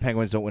no way the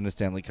Penguins don't win the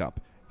Stanley Cup.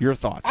 Your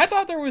thoughts? I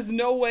thought there was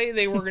no way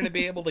they were going to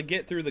be able to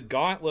get through the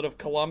gauntlet of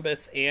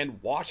Columbus and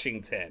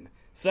Washington.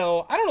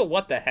 So I don't know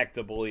what the heck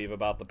to believe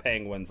about the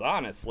Penguins,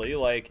 honestly.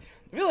 Like,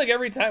 I feel like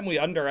every time we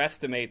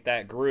underestimate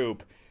that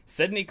group,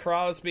 Sidney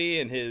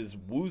Crosby and his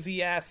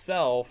woozy-ass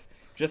self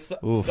just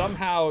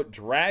somehow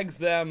drags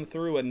them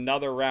through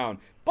another round.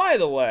 By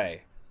the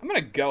way, I'm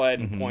going to go ahead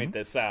and point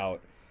this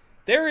out.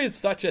 There is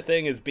such a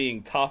thing as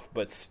being tough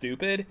but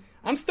stupid.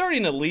 I'm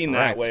starting to lean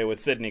that way with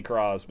Sidney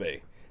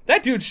Crosby.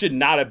 That dude should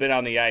not have been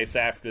on the ice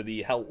after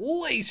the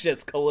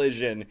hellacious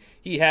collision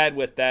he had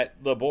with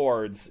the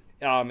boards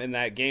in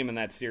that game, in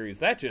that series.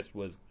 That just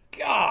was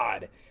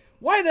God.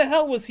 Why the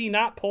hell was he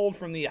not pulled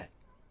from the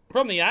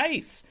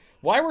ice?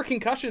 Why were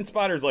concussion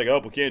spotters like,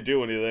 oh, we can't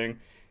do anything?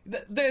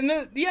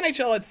 The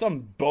NHL had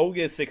some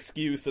bogus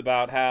excuse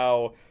about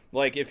how,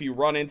 like, if you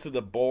run into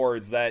the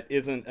boards, that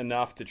isn't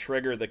enough to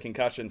trigger the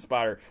concussion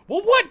spotter.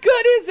 Well, what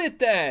good is it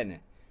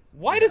then?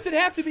 Why does it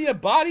have to be a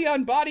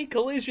body-on-body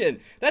collision?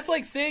 That's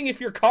like saying if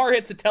your car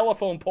hits a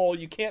telephone pole,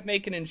 you can't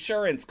make an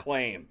insurance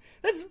claim.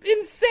 That's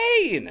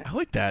insane! I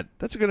like that.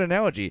 That's a good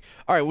analogy.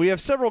 All right, we have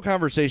several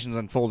conversations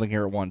unfolding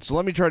here at once, so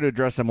let me try to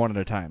address them one at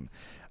a time.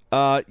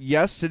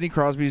 Yes, Sidney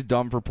Crosby's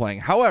dumb for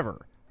playing.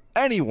 However,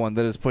 anyone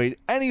that has played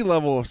any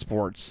level of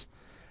sports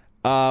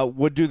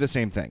would do the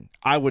same thing,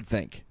 I would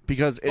think.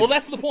 Because well,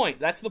 that's the point.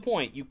 That's the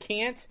point. You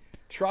can't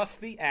trust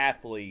the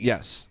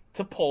athletes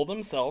to pull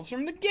themselves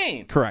from the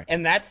game. Correct.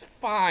 And that's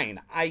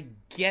fine. I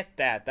get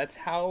that. That's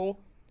how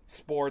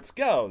sports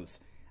goes.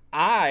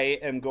 I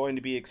am going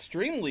to be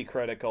extremely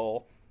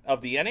critical of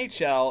the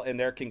NHL and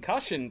their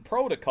concussion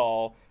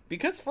protocol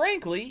because,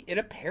 frankly, it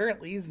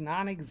apparently is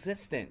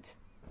non-existent.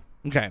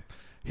 Okay.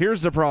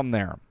 Here's the problem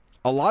there.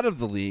 A lot of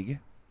the league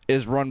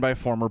is run by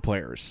former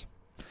players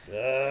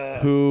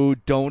who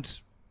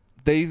don't...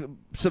 They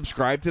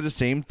subscribe to the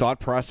same thought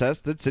process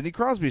that Sidney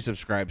Crosby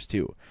subscribes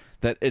to.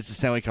 That it's the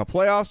Stanley Cup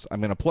playoffs.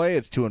 I'm going to play.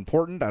 It's too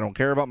important. I don't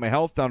care about my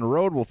health down the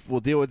road. We'll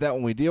deal with that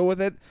when we deal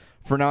with it.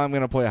 For now, I'm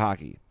going to play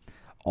hockey.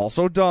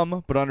 Also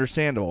dumb, but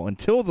understandable.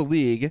 Until the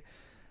league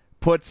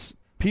puts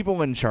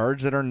people in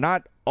charge that are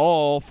not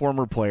all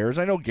former players.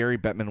 I know Gary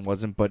Bettman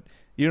wasn't, but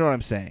you know what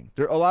I'm saying.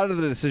 A lot of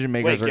the decision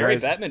makers Wait, Gary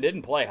Bettman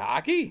didn't play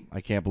hockey? I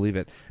can't believe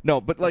it.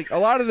 No, but like a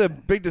lot of the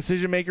big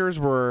decision makers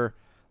were...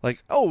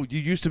 Like, oh,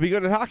 you used to be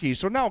good at hockey,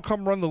 so now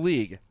come run the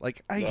league.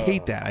 Like, I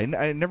hate that.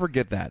 I never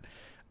get that.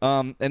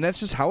 And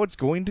that's just how it's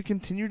going to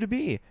continue to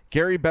be.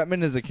 Gary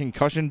Bettman is a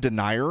concussion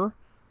denier.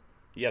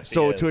 Yes,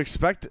 so he is. To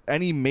expect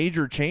any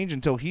major change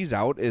until he's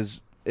out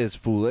is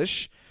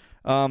foolish.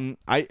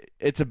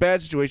 It's a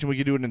bad situation. We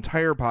could do an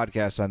entire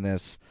podcast on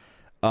this,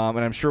 and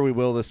I'm sure we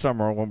will this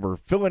summer when we're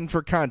filling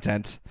for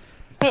content.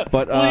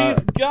 But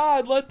please,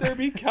 God, let there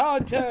be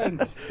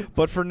content.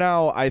 But for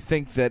now, I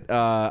think that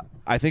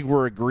I think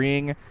we're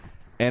agreeing,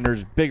 and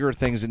there's bigger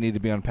things that need to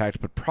be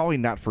unpacked, but probably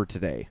not for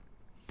today.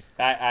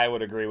 I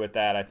would agree with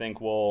that. I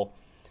think we'll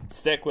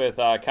stick with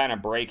kind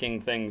of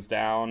breaking things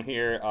down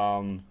here.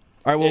 All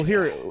right, well,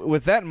 here,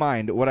 with that in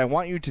mind, what I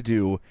want you to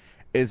do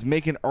is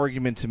make an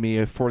argument to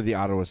me for the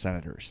Ottawa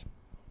Senators.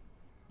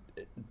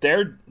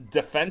 Their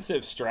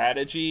defensive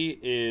strategy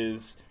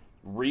is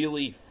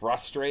really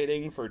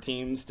frustrating for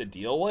teams to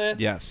deal with.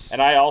 Yes.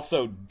 And I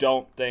also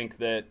don't think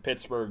that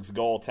Pittsburgh's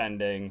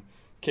goaltending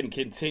can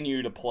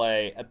continue to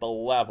play at the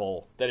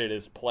level that it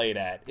is played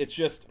at.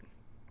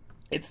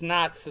 It's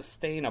not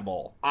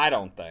sustainable, I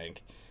don't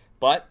think.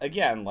 But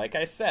again, like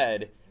I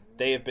said,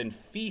 they have been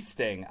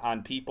feasting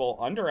on people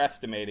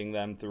underestimating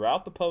them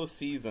throughout the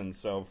postseason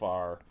so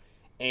far,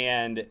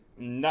 and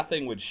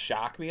nothing would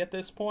shock me at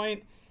this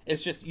point.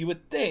 It's just, you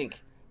would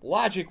think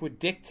logic would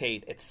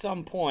dictate at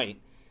some point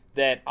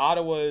that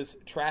Ottawa's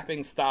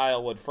trapping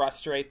style would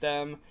frustrate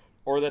them,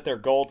 or that their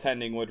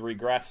goaltending would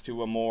regress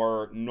to a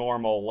more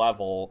normal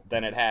level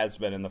than it has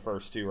been in the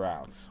first two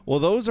rounds. Well,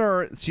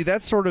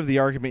 that's sort of the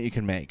argument you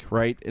can make,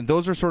 right? And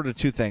those are sort of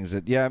two things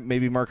that, yeah,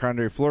 maybe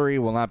Marc-Andre Fleury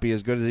will not be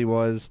as good as he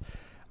was.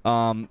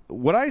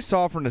 What I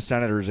saw from the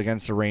Senators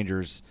against the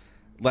Rangers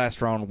last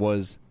round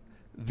was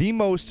the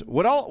most,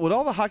 what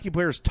all the hockey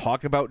players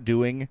talk about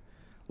doing,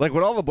 like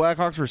what all the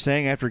Blackhawks were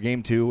saying after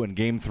Game 2 and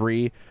Game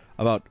 3,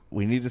 about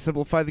we need to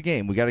simplify the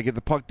game. We got to get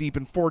the puck deep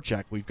in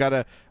forecheck. We've got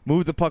to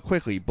move the puck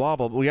quickly. Blah,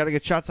 blah, blah. We got to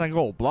get shots on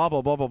goal. Blah,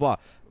 blah, blah, blah, blah.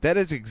 That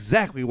is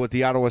exactly what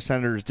the Ottawa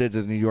Senators did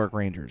to the New York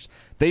Rangers.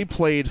 They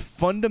played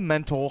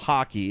fundamental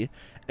hockey,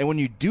 and when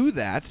you do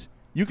that,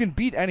 you can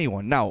beat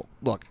anyone. Now,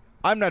 look,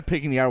 I'm not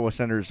picking the Ottawa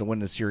Senators to win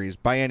this series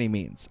by any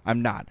means.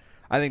 I'm not.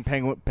 I think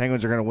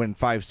Penguins are going to win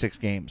 5-6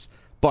 games.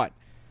 But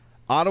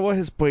Ottawa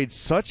has played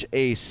such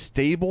a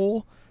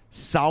stable,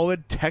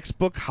 solid,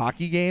 textbook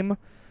hockey game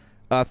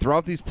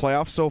throughout these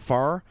playoffs so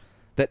far,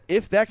 that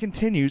if that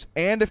continues,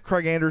 and if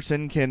Craig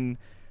Anderson can,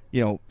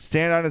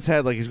 stand on his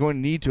head like he's going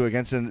to need to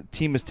against a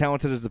team as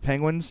talented as the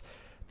Penguins,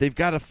 they've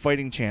got a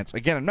fighting chance.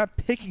 Again, I'm not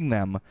picking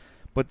them,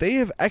 but they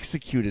have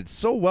executed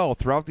so well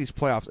throughout these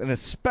playoffs, and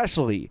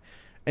especially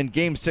in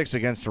Game 6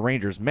 against the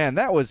Rangers. Man,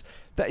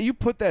 that you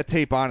put that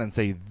tape on and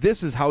say,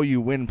 this is how you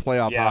win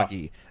playoff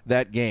hockey,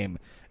 that game.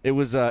 It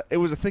was a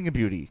thing of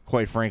beauty,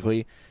 quite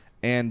frankly.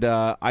 And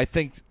I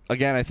think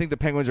the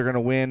Penguins are going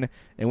to win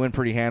and win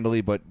pretty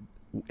handily, but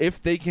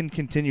if they can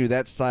continue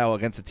that style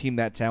against a team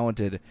that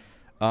talented,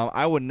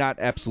 I would not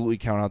absolutely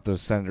count out the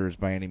Senators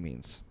by any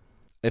means.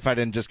 If I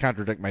didn't just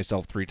contradict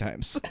myself 3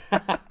 times.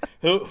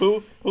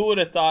 Who would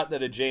have thought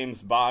that a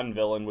James Bond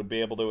villain would be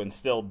able to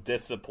instill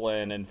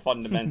discipline and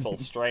fundamental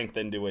strength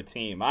into a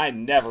team? I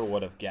never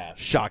would have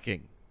guessed.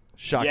 Shocking,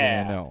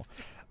 yeah. I know.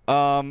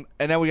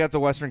 And then we got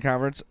the Western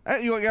Conference.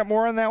 You got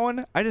more on that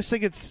one? I just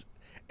think it's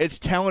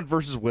talent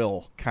versus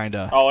will, kind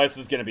of. Oh, this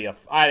is going to be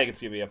I think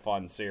it's going to be a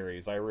fun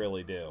series. I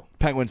really do.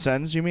 Penguin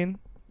Sens, you mean?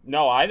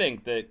 No, I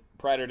think that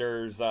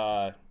Predators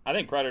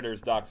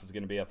Ducks is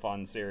going to be a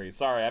fun series.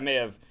 Sorry, I may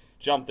have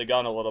jumped the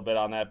gun a little bit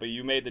on that, but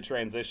you made the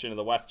transition to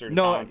the Western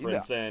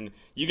Conference, and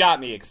you got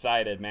me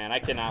excited, man. I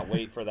cannot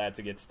wait for that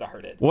to get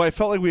started. Well, I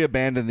felt like we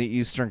abandoned the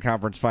Eastern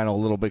Conference final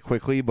a little bit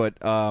quickly, but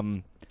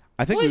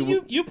I think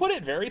you put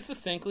it very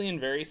succinctly and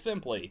very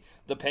simply.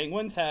 The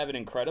Penguins have an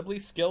incredibly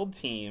skilled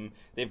team.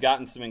 They've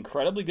gotten some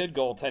incredibly good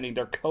goaltending.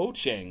 Their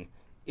coaching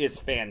is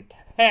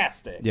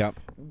fantastic. Yep.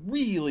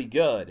 Really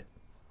good.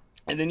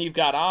 And then you've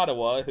got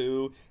Ottawa,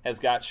 who has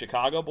got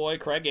Chicago boy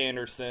Craig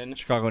Anderson.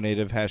 Chicago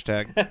native,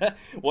 hashtag.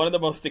 One of the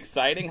most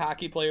exciting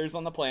hockey players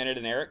on the planet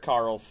in Erik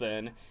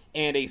Karlsson.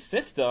 And a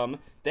system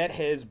that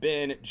has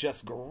been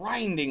just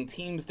grinding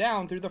teams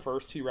down through the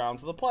first 2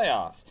 rounds of the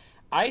playoffs.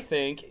 I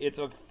think it's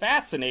a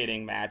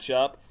fascinating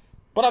matchup,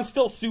 but I'm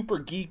still super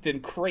geeked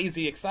and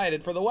crazy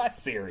excited for the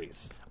West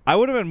Series. I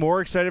would have been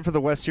more excited for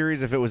the West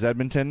Series if it was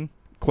Edmonton.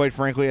 Quite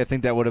frankly, I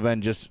think that would have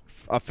been just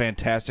a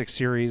fantastic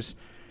series.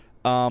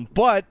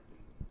 But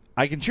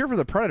I can cheer for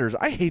the Predators.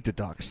 I hate the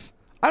Ducks.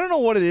 I don't know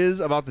what it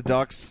is about the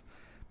Ducks.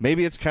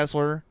 Maybe it's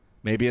Kessler.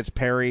 Maybe it's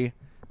Perry.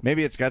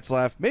 Maybe it's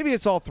Getzlaff. Maybe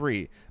it's all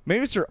 3.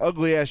 Maybe it's their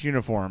ugly-ass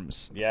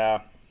uniforms.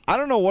 Yeah. I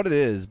don't know what it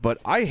is, but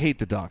I hate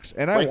the Ducks,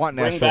 and I want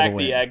Nashville to win. Bring back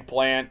the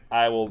eggplant.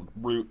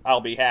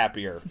 I'll be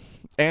happier.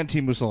 And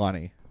Team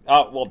Mussolini.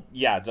 Oh, well,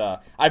 yeah, duh.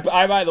 I,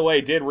 by the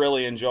way, did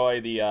really enjoy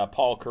the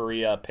Paul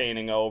Correa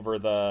painting over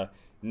the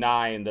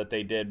 9 that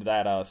they did,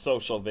 that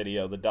social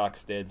video the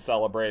Ducks did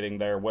celebrating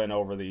their win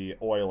over the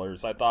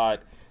Oilers. I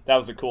thought that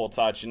was a cool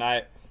touch,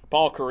 and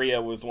Paul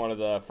Correa was one of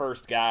the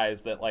first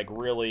guys that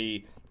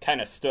really kind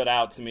of stood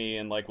out to me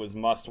and was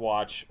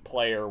must-watch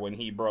player when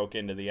he broke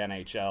into the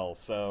NHL.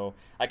 So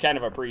I kind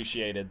of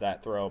appreciated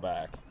that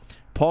throwback.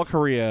 Paul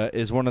Correa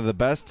is one of the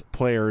best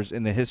players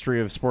in the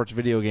history of sports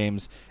video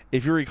games.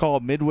 If you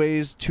recall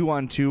Midway's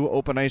 2-on-2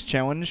 Open Ice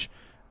Challenge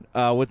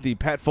with the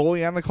Pat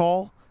Foley on the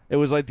call, it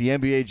was like the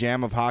NBA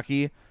Jam of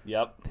hockey.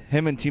 Yep.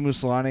 Him and Teemu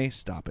Selanne,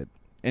 stop it,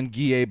 and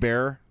Guy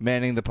Bear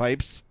manning the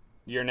pipes.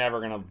 You're never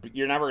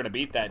gonna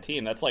beat that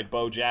team. That's like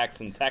Bo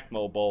Jackson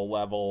Tecmo Bowl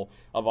level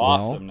of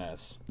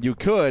awesomeness. Well, you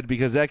could,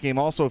 because that game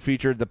also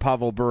featured the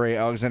Pavel Bure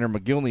Alexander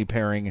McGillney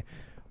pairing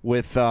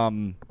with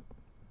oh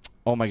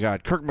my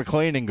God, Kirk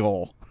McLean in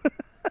goal.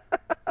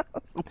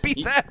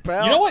 Beat that,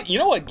 pal. You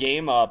know what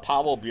game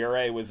Pavel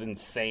Bure was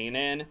insane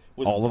in?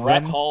 Was all of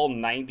Brett them? Hull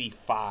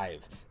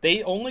 95.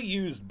 They only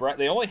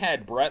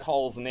had Brett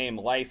Hull's name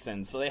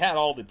licensed, so they had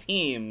all the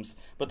teams,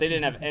 but they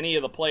didn't have any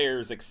of the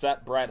players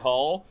except Brett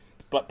Hull.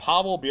 But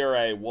Pavel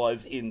Bure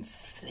was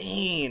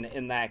insane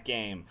in that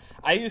game.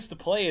 I used to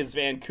play as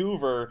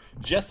Vancouver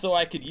just so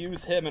I could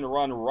use him and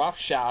run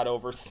roughshod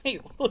over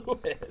St.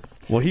 Louis.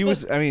 Well, he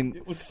was,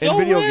 it was so in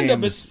video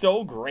random, games, it's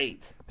so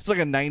great. It's like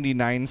a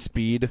 99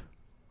 speed,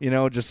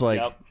 just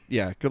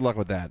yeah, good luck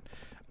with that.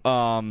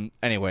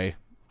 Anyway,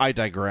 I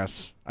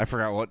digress. I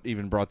forgot what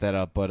even brought that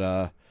up,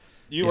 but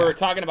You were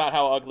talking about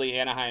how ugly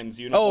Anaheim's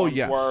uniforms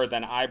yes. were,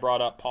 then I brought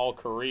up Paul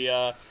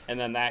Correa, and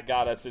then that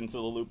got us into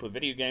the loop of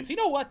video games. You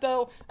know what,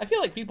 though? I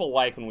feel like people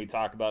like when we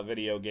talk about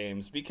video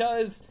games,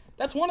 because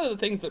that's one of the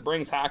things that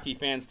brings hockey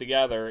fans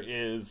together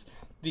is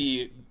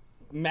the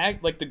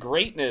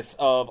greatness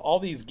of all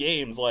these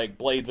games like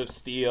Blades of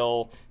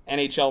Steel,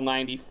 NHL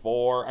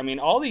 94. I mean,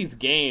 all these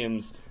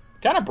games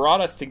kind of brought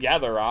us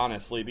together,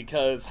 honestly,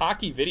 because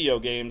hockey video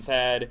games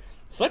had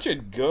such a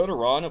good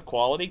run of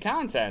quality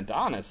content,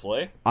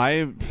 honestly. I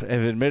have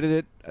admitted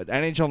it.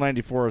 NHL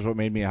 94 is what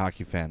made me a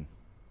hockey fan.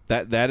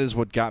 That is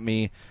what got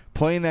me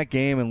playing that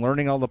game and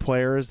learning all the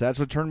players. That's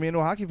what turned me into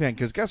a hockey fan.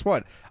 Because guess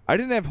what? I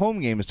didn't have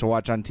home games to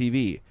watch on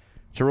TV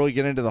to really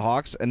get into the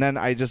Hawks. And then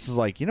I just was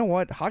like, you know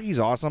what? Hockey's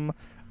awesome.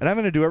 And I'm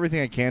going to do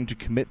everything I can to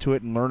commit to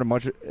it and learn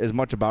as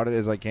much about it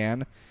as I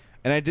can.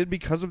 And I did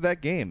because of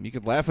that game. You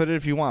could laugh at it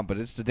if you want, but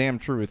it's the damn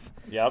truth.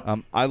 Yep.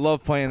 I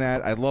love playing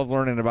that. I love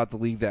learning about the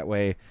league that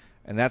way.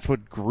 And that's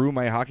what grew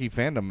my hockey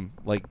fandom.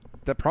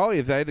 That probably,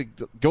 if I had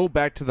to go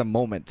back to the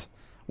moment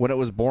when it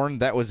was born,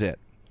 that was it.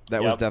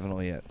 That was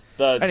definitely it.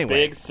 The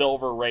big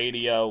silver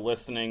radio,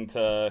 listening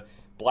to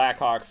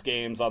Blackhawks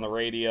games on the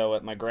radio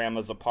at my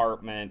grandma's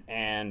apartment,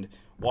 and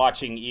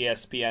watching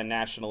ESPN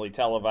nationally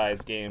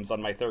televised games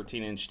on my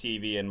 13-inch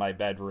TV in my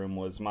bedroom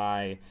was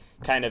my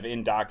kind of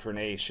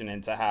indoctrination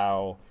into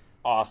how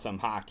awesome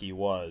hockey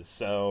was.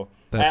 So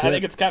I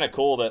think it's kind of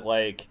cool that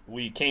like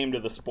we came to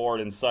the sport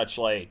in such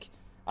like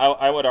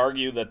I would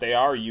argue that they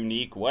are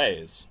unique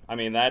ways. I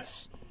mean,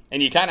 that's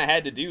and you kind of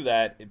had to do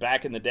that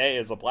back in the day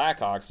as a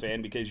Blackhawks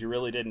fan because you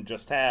really didn't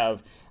just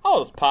have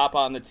let's pop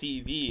on the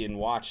TV and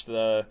watch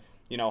the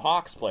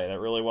Hawks play. That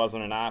really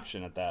wasn't an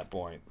option at that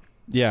point.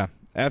 Yeah,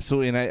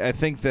 absolutely. And I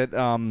think that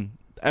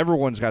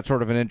everyone's got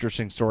sort of an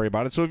interesting story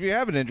about it. So if you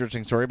have an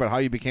interesting story about how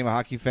you became a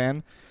hockey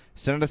fan,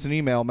 send us an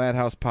email,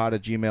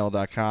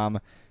 madhousepod@gmail.com,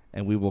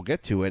 and we will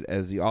get to it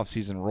as the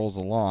offseason rolls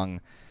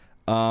along.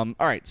 All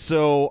right,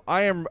 so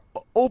I am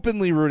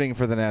openly rooting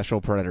for the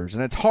Nashville Predators,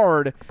 and it's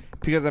hard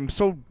because I'm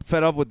so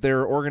fed up with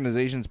their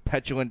organization's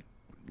petulant,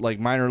 like,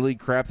 minor league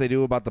crap they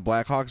do about the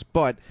Blackhawks,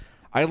 but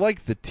I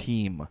like the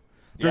team.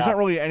 There's not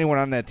really anyone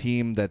on that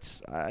team that's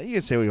you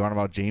can say what you want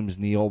about James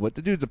Neal, but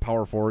the dude's a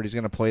power forward. He's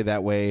going to play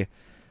that way.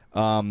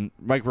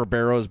 Mike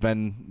Ribeiro's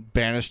been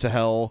banished to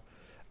hell.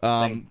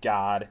 Thank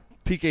God.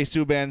 PK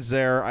Subban's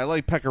there. I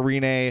like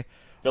Pecorine.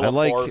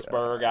 Philip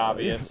Forsberg,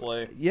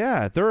 obviously.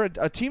 Yeah, they're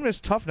a team that's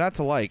tough not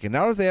to like. And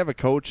now that they have a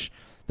coach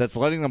that's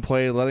letting them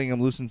play, letting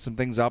them loosen some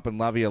things up in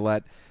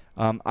Laviolette,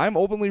 I'm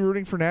openly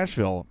rooting for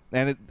Nashville.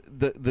 And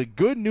the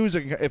good news,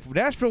 if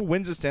Nashville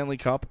wins the Stanley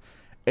Cup,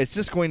 it's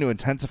just going to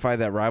intensify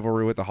that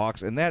rivalry with the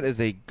Hawks, and that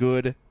is a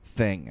good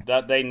thing.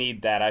 That they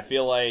need that. I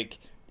feel like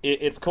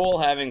it's cool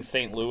having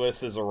St.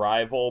 Louis as a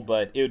rival,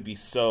 but it would be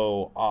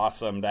so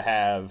awesome to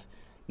have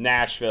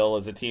Nashville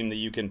as a team that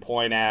you can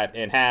point at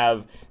and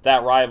have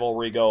that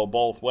rivalry go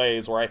both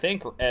ways, where I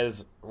think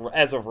as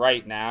of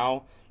right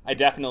now, I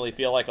definitely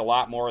feel like a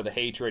lot more of the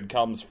hatred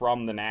comes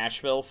from the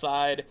Nashville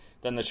side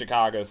than the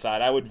Chicago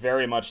side. I would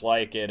very much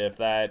like it if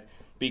that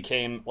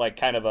became like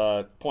kind of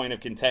a point of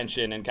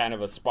contention and kind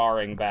of a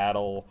sparring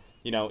battle,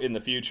 in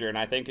the future. And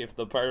I think if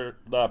the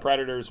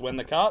Predators win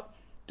the Cup,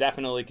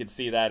 definitely could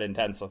see that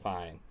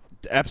intensifying.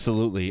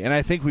 Absolutely. And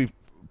I think we've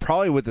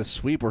probably with the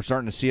sweep, we're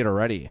starting to see it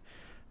already.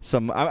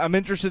 I'm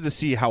interested to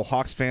see how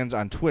Hawks fans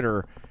on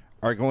Twitter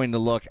are going to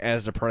look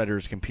as the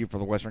Predators compete for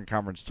the Western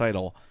Conference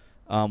title,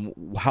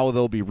 how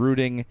they'll be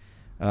rooting,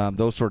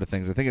 those sort of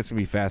things. I think it's going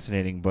to be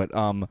fascinating. But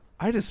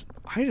I just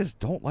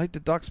don't like the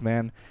Ducks,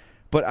 man.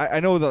 But I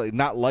know that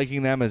not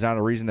liking them is not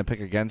a reason to pick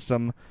against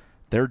them.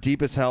 They're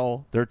deep as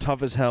hell. They're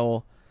tough as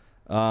hell.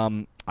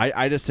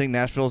 I just think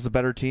Nashville's the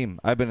better team.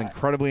 I've been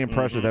incredibly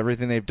impressed with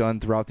everything they've done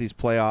throughout these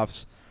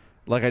playoffs.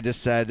 Like I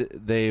just said,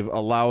 they've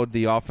allowed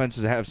the offense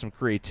to have some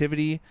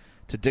creativity,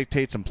 to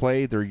dictate some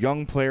play. Their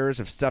young players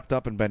have stepped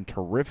up and been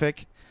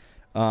terrific.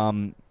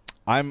 I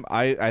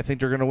think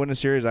they're going to win the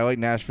series. I like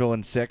Nashville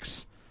in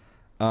 6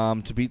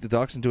 to beat the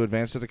Ducks and to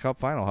advance to the Cup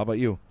final. How about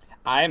you?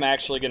 I'm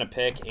actually going to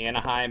pick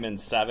Anaheim in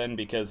 7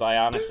 because I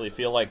honestly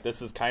feel like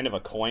this is kind of a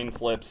coin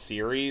flip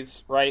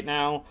series right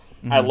now.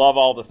 Mm-hmm. I love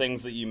all the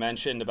things that you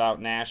mentioned about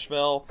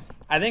Nashville.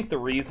 I think the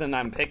reason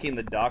I'm picking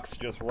the Ducks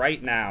just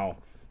right now,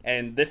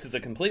 and this is a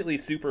completely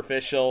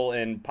superficial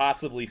and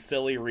possibly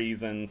silly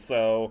reason,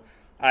 so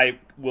I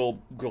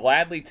will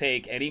gladly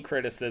take any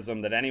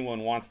criticism that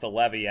anyone wants to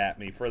levy at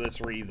me for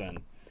this reason.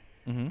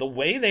 Mm-hmm. The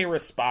way they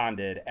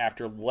responded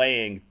after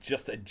laying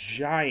just a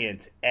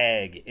giant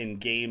egg in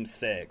Game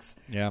 6,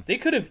 they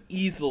could have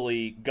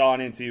easily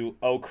gone into,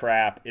 oh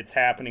crap, it's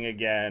happening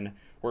again.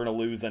 We're going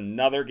to lose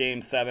another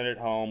Game 7 at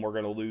home. We're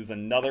going to lose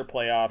another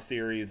playoff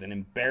series in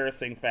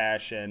embarrassing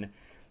fashion.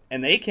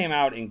 And they came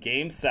out in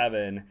Game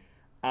 7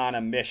 on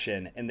a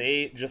mission, and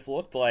they just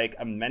looked like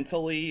a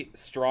mentally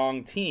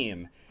strong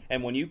team.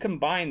 And when you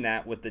combine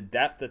that with the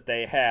depth that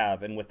they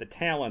have and with the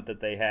talent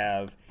that they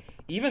have,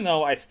 even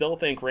though I still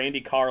think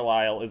Randy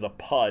Carlyle is a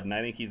pud, and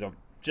I think he's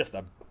just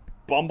a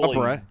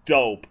bumbling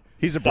dope.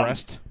 He's a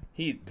breast.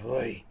 I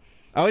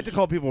like to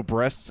call people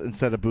breasts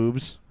instead of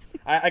boobs.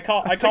 I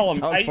call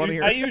him.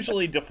 I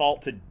usually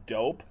default to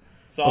dope,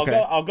 so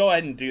I'll go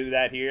ahead and do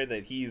that here.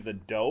 That he's a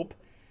dope,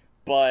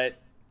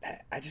 but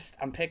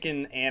I'm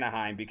picking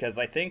Anaheim because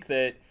I think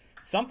that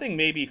something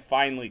maybe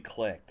finally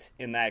clicked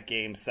in that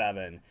Game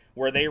 7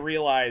 where they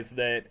realized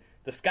that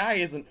the sky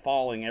isn't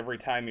falling every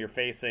time you're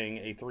facing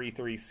a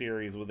 3-3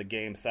 series with a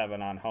Game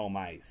 7 on home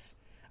ice.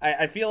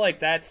 I feel like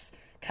that's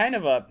kind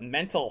of a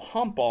mental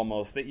hump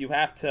almost that you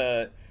have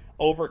to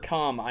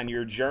overcome on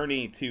your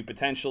journey to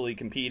potentially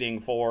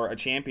competing for a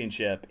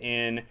championship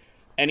in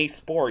any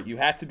sport. You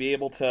have to be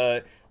able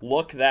to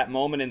look that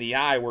moment in the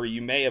eye where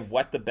you may have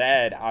wet the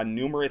bed on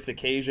numerous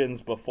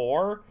occasions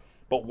before,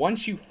 but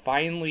once you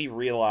finally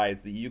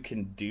realize that you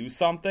can do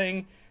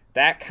something,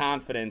 that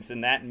confidence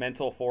and that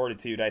mental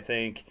fortitude, I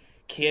think,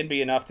 can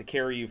be enough to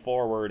carry you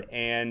forward.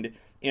 And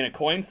in a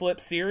coin flip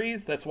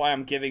series, that's why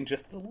I'm giving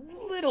just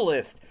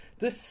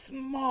the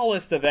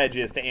smallest of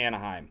edges to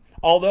Anaheim.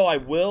 Although I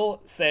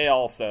will say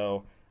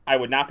also, I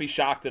would not be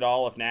shocked at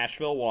all if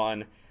Nashville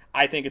won.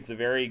 I think it's a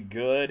very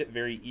good,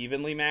 very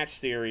evenly matched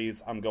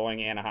series. I'm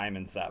going Anaheim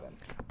in 7.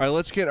 All right,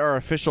 let's get our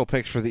official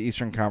picks for the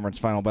Eastern Conference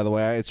Final. By the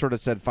way, I sort of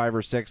said 5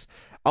 or 6.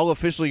 I'll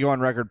officially go on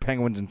record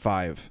Penguins in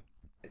 5.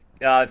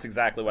 That's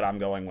exactly what I'm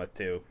going with,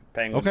 too.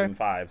 Penguins in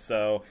 5.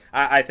 So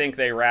I think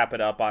they wrap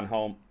it up on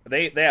home.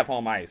 They have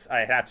home ice.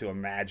 I have to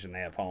imagine they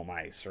have home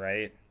ice,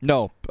 right?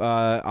 No,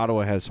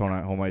 Ottawa has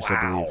home ice,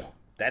 I believe.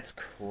 That's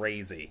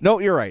crazy. No,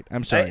 you're right.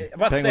 I'm sorry.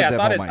 I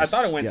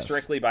thought it went Yes.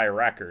 strictly by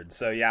record.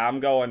 So, yeah, I'm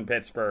going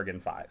Pittsburgh in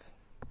 5.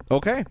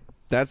 Okay,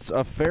 that's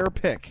a fair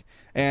pick.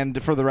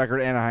 And for the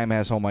record, Anaheim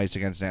has home ice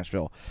against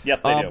Nashville.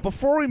 Yes, they do.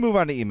 Before we move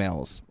on to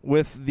emails,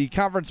 with the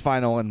conference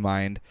final in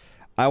mind,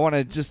 I want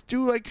to just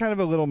do like kind of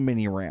a little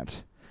mini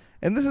rant.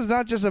 And this is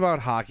not just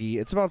about hockey,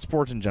 it's about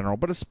sports in general,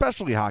 but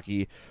especially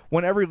hockey,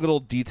 when every little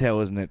detail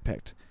is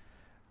nitpicked.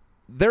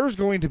 There's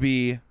going to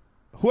be,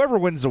 whoever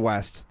wins the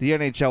West, the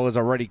NHL is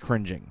already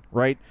cringing,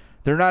 right?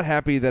 They're not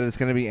happy that it's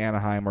going to be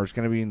Anaheim or it's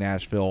going to be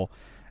Nashville,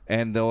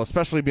 and they'll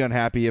especially be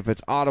unhappy if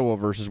it's Ottawa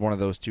versus one of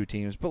those two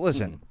teams. But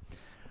listen,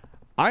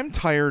 I'm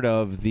tired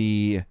of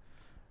the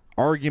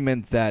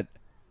argument that,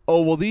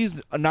 oh, well,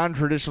 these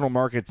non-traditional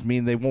markets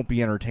mean they won't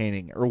be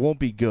entertaining or won't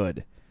be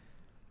good.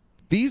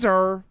 These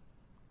are,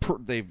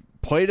 they've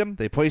played them,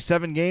 they play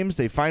 7 games,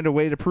 they find a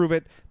way to prove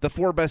it, the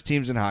 4 best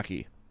teams in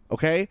hockey,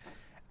 okay?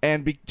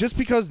 And just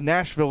because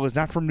Nashville is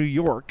not from New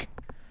York,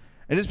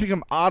 and just because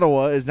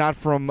Ottawa is not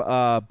from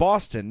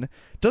Boston,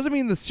 doesn't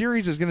mean the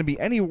series is going to be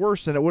any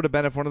worse than it would have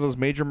been if one of those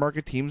major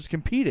market teams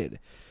competed.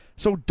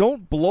 So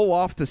don't blow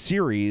off the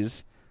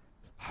series,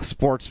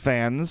 sports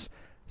fans,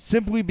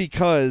 simply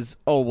because,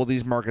 oh, well,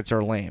 these markets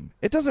are lame.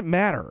 It doesn't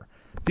matter.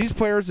 These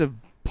players have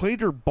played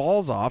their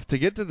balls off to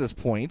get to this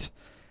point,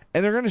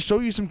 and they're going to show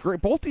you some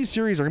great... Both these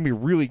series are going to be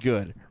really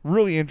good,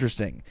 really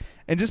interesting.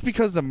 And just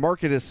because the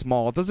market is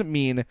small, it doesn't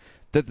mean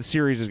that the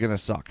series is going to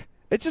suck.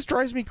 It just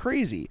drives me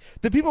crazy.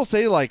 The people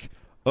say, like,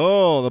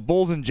 oh, the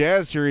Bulls and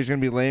Jazz series is going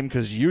to be lame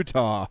because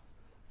Utah...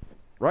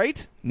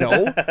 Right?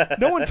 No.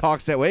 No one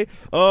talks that way.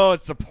 Oh,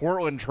 it's the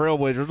Portland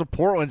Trailblazers.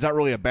 Portland's not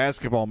really a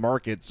basketball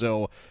market,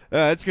 so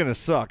it's going to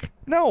suck.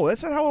 No,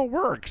 that's not how it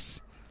works.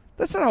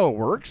 That's not how it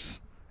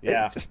works.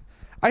 Yeah.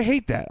 I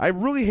hate that. I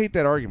really hate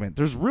that argument.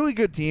 There's really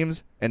good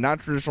teams in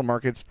non-traditional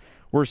markets.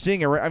 We're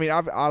seeing it. I mean,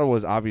 Ottawa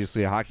is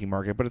obviously a hockey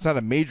market, but it's not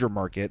a major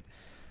market.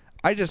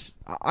 I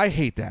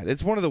hate that.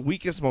 It's one of the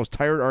weakest, most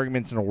tired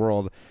arguments in the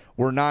world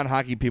where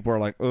non-hockey people are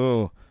like,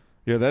 oh,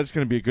 yeah, that's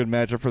going to be a good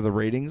matchup for the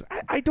ratings.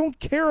 I don't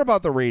care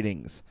about the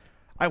ratings.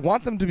 I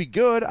want them to be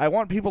good. I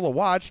want people to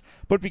watch.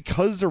 But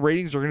because the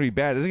ratings are going to be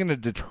bad, isn't going to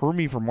deter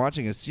me from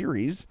watching a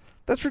series.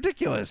 That's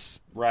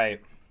ridiculous.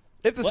 Right.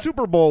 If the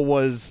Super Bowl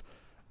was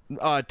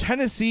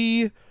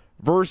Tennessee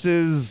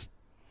versus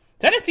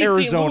Tennessee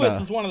Arizona. St.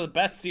 Louis is one of the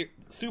best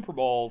Super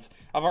Bowls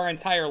of our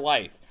entire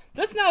life.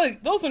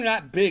 Those are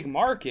not big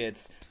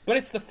markets, but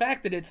it's the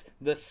fact that it's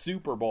the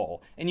Super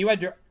Bowl, and you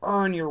had to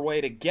earn your way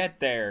to get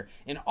there,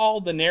 and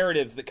all the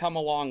narratives that come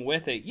along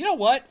with it. You know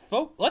what?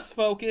 Let's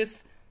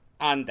focus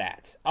on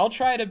that. I'm going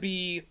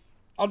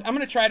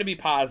to try to be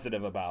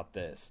positive about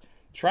this.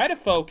 Try to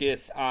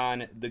focus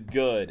on the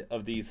good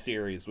of these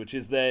series, which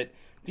is that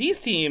these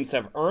teams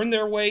have earned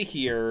their way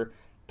here,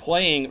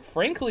 playing,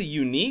 frankly,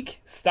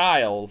 unique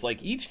styles.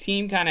 Like, each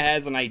team kind of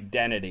has an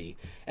identity.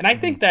 And I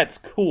think that's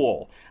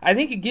cool. I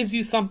think it gives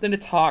you something to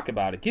talk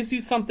about. It gives you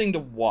something to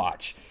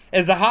watch.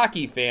 As a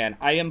hockey fan,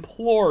 I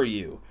implore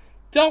you,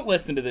 don't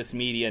listen to this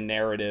media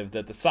narrative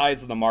that the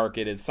size of the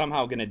market is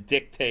somehow going to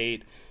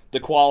dictate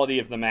the quality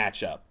of the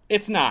matchup.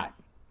 It's not.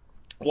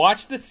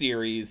 Watch the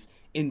series.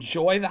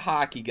 Enjoy the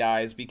hockey,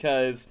 guys,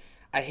 because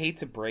I hate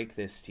to break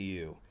this to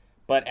you,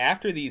 but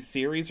after these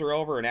series are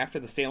over and after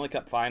the Stanley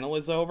Cup Final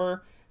is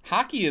over,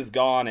 hockey is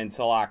gone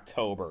until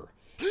October.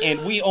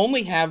 And we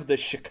only have the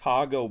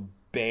Chicago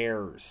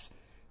Bears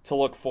to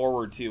look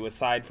forward to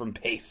aside from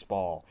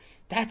baseball.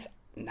 That's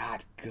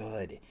not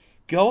good.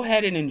 Go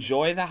ahead and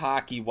enjoy the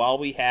hockey while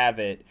we have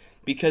it,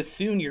 because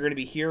soon you're going to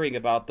be hearing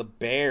about the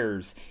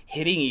Bears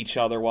hitting each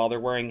other while they're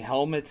wearing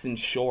helmets and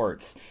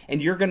shorts.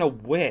 And you're going to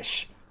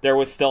wish there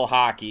was still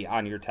hockey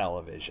on your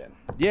television.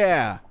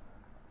 Yeah.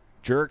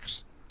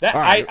 Jerks.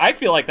 I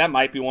feel like that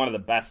might be one of the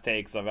best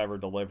takes I've ever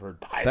delivered,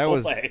 by the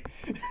way.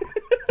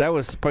 That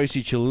was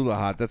spicy Cholula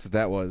hot. That's what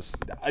that was.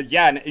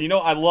 Yeah, and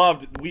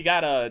we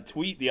got a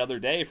tweet the other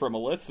day from a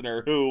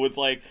listener who was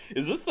like,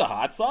 is this the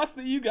hot sauce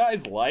that you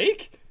guys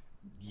like?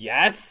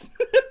 Yes.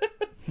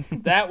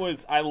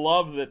 I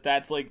love that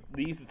that's like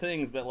these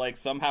things that like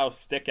somehow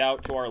stick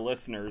out to our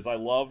listeners. I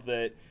love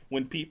that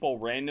when people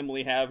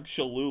randomly have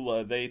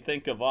Cholula, they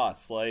think of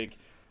us. Like,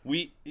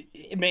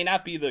 it may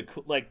not be the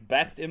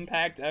best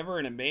impact ever,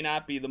 and it may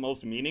not be the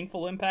most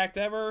meaningful impact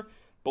ever,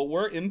 but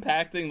we're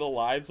impacting the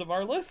lives of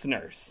our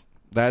listeners.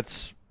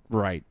 That's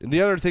right. And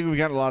the other thing we've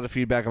gotten a lot of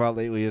feedback about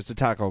lately is the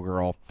Taco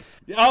Girl.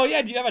 Oh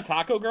yeah, do you have a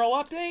Taco Girl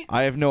update?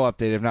 I have no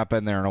update. I've not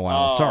been there in a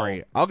while. Oh.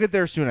 Sorry. I'll get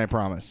there soon, I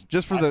promise.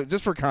 Just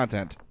for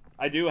content.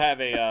 I do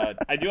have an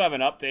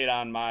update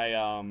on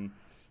my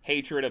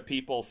hatred of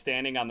people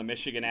standing on the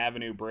Michigan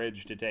Avenue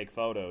Bridge to take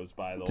photos,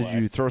 by the way.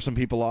 Did you throw some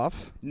people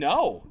off?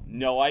 No,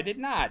 I did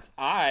not.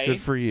 Good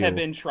for you. Have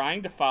been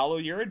trying to follow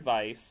your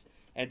advice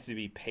and to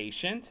be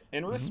patient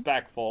and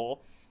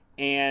respectful,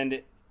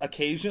 and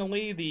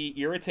occasionally the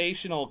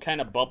irritation will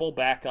kind of bubble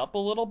back up a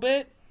little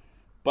bit,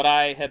 but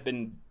I have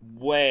been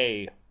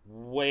way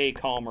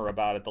calmer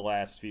about it the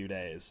last few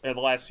days, or the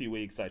last few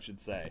weeks, I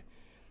should say.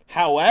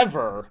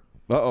 However,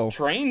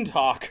 train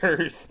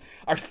talkers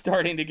are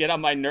starting to get on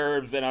my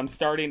nerves, and I'm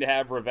starting to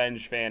have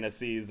revenge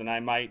fantasies, and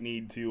I might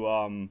need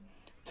to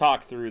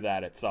talk through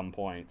that at some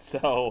point.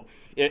 So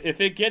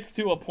if it gets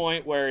to a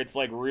point where it's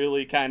like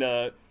really kind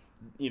of,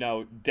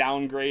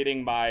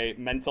 downgrading my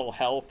mental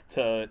health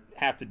to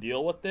have to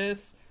deal with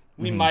this,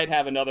 we might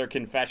have another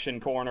confession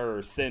corner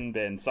or sin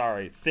bin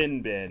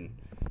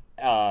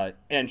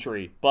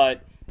entry.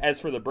 But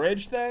as for the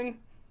bridge thing,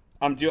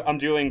 I'm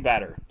doing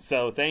better.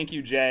 So thank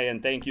you, Jay,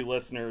 and thank you,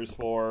 listeners,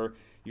 for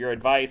your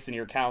advice and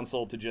your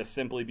counsel to just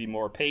simply be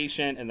more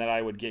patient, and that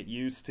I would get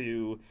used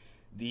to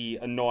the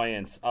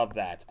annoyance of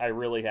that. I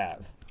really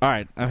have. All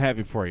right, I'm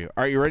happy for you.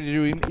 Are you ready to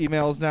do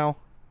emails now?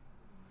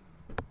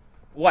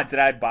 What, did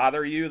I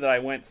bother you that I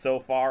went so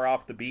far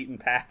off the beaten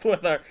path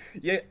with her?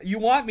 You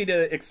want me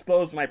to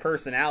expose my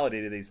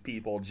personality to these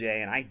people, Jay,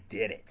 and I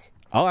did it.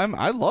 Oh,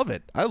 I love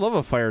it. I love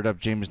a fired up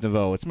James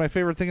Naveau. It's my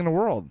favorite thing in the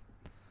world.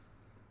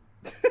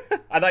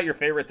 I thought your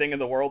favorite thing in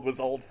the world was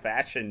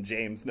old-fashioned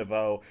James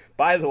Naveau.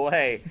 By the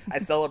way, I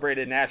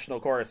celebrated National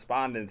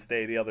Correspondence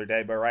Day the other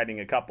day by writing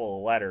a couple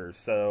of letters,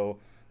 so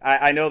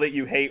I know that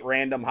you hate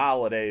random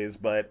holidays,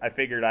 but I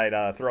figured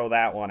I'd throw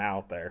that one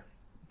out there.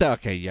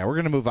 Okay, yeah, we're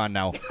going to move on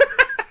now.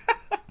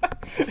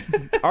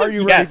 Are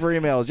you ready for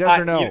emails? Yes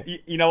or no?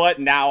 You know what?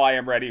 Now I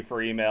am ready for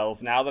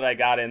emails. Now that I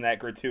got in that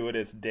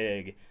gratuitous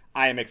dig,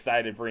 I am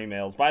excited for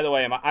emails. By the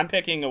way, am I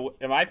picking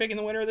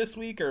the winner this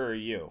week, or are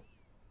you?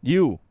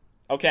 You.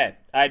 Okay,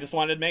 I just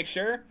wanted to make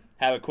sure.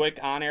 Have a quick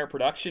on-air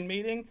production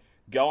meeting.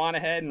 Go on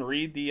ahead and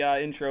read the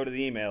intro to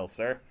the email,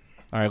 sir.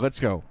 All right, let's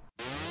go.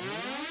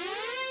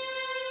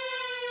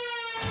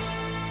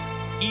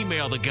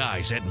 Email the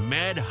guys at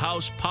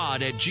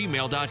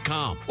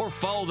madhousepod@gmail.com or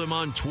follow them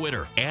on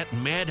Twitter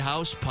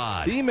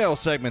 @madhousepod. The email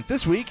segment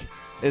this week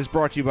is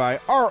brought to you by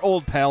our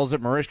old pals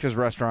at Marishka's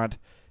Restaurant,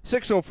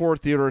 604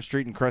 Theodore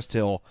Street in Crest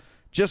Hill,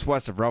 just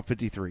west of Route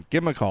 53.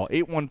 Give them a call,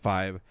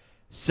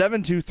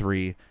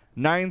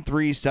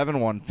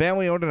 815-723-9371.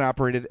 Family owned and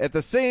operated at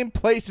the same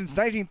place since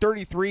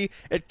 1933.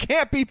 It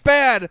can't be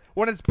bad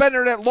when it's been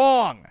there that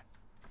long.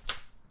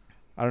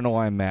 I don't know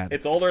why I'm mad.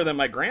 It's older than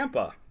my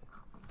grandpa.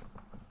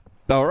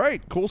 All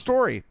right, cool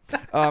story.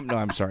 No,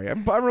 I'm sorry.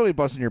 I'm really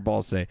busting your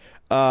balls today.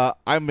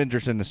 I'm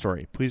interested in the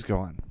story. Please go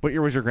on. What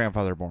year was your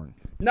grandfather born?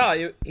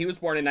 No, he was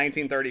born in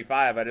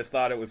 1935. I just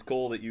thought it was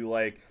cool that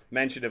you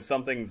mentioned if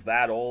something's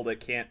that old, it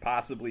can't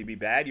possibly be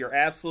bad. You're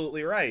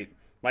absolutely right.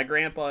 My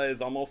grandpa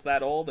is almost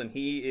that old, and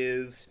he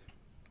is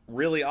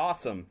really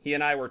awesome. He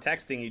and I were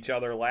texting each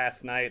other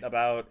last night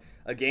about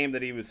a game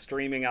that he was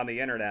streaming on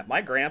the internet.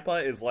 My grandpa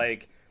is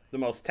like the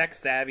most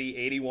tech-savvy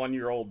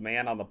 81-year-old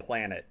man on the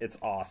planet. It's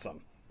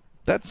awesome.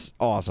 That's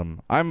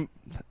awesome. I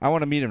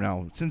want to meet him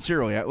now.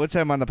 Sincerely, let's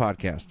have him on the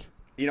podcast.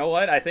 You know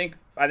what? I think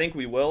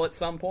we will at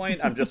some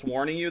point. I'm just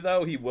warning you,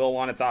 though. He will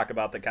want to talk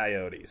about the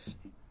Coyotes.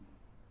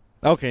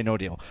 Okay, no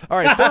deal. All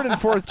right, third and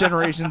fourth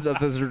generations of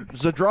the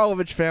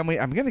Zadralovich family.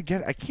 I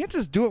can't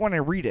just do it when I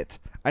read it.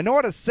 I know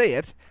how to say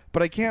it,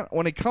 but I can't.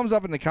 When it comes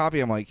up in the copy,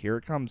 I'm like, here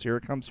it comes, here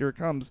it comes, here it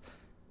comes.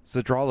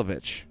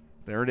 Zadralovich.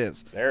 There it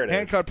is. There it is.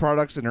 Hand-cut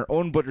products in their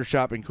own butcher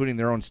shop, including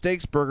their own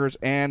steaks, burgers,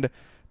 and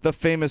the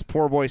famous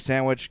poor boy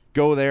sandwich.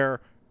 Go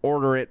there,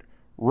 order it,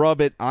 rub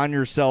it on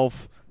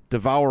yourself,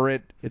 devour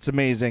it. It's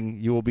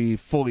amazing. You will be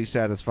fully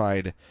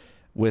satisfied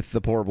with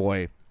the poor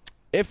boy.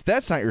 If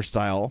that's not your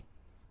style,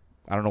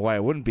 I don't know why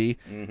it wouldn't be.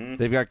 Mm-hmm.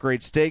 They've got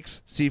great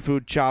steaks,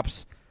 seafood,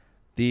 chops,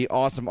 the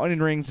awesome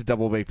onion rings, the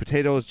double baked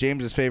potatoes,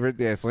 James's favorite,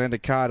 the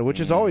Icelandic cod, which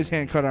is always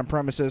hand cut on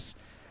premises.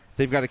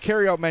 They've got a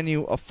carry-out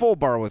menu, a full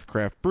bar with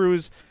craft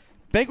brews,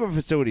 banquet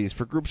facilities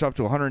for groups up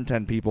to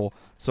 110 people.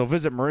 So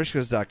visit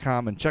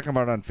Marishkas.com and check them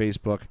out on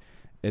Facebook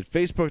at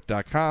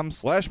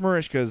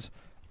facebook.com/Marishkas.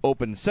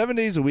 Open 7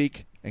 days a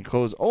week and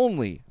close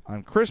only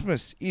on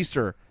Christmas,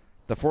 Easter,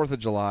 the 4th of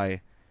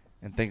July,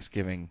 and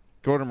Thanksgiving.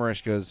 Go to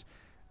Marishkas.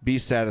 Be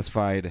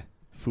satisfied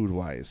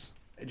food-wise.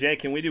 Jay,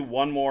 can we do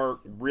one more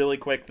really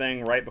quick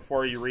thing right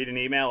before you read an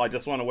email? I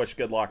just want to wish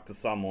good luck to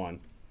someone.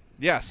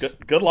 Yes.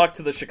 Good luck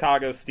to the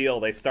Chicago Steel.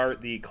 They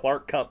start the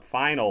Clark Cup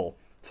Final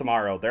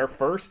tomorrow. Their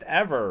first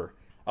ever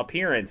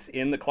appearance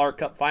in the Clark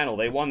Cup Final.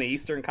 They won the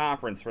Eastern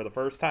Conference for the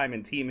first time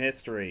in team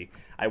history.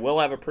 I will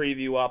have a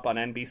preview up on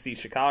NBC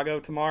Chicago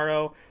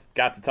tomorrow.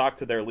 Got to talk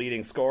to their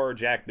leading scorer,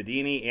 Jack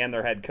Bedini, and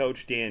their head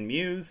coach, Dan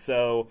Muse.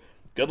 So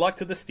good luck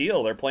to the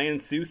Steel. They're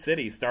playing Sioux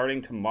City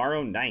starting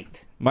tomorrow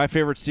night. My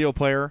favorite Steel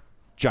player,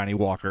 Johnny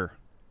Walker.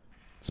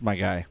 It's my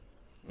guy.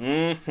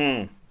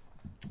 I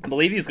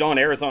believe he's going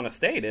to Arizona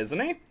State, isn't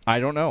he?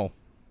 I don't know.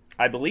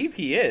 I believe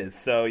he is.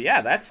 So,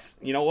 yeah, that's,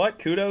 you know what?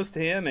 Kudos to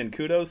him and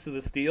kudos to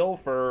the Steel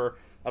for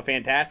a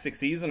fantastic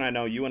season. I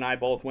know you and I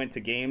both went to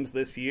games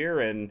this year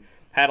and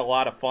had a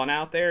lot of fun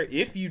out there.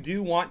 If you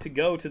do want to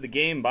go to the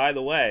game, by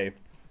the way,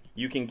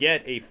 you can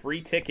get a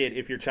free ticket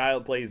if your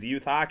child plays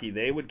youth hockey.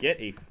 They would get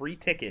a free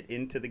ticket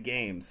into the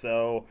game.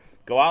 So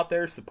go out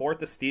there, support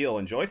the Steel,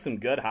 enjoy some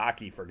good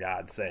hockey, for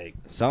God's sake.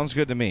 Sounds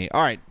good to me.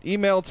 All right,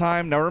 email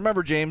time. Now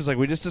remember, James, like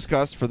we just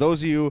discussed, for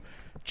those of you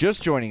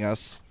just joining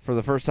us for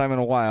the first time in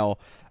a while,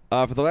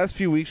 for the last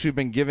few weeks we've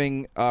been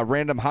giving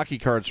random hockey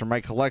cards from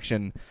my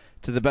collection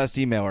to the best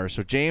emailer.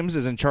 So James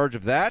is in charge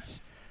of that.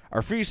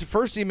 Our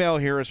first email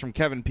here is from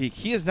Kevin Peak.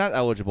 He is not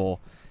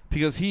eligible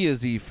because he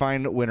is the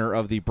fine winner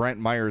of the Brent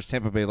Myers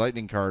Tampa Bay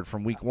Lightning card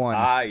from Week 1.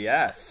 Ah,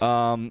 yes.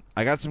 I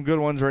got some good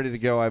ones ready to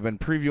go. I've been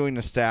previewing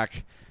the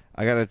stack.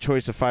 I got a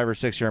choice of 5 or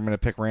 6 here I'm going to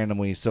pick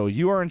randomly. So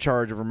you are in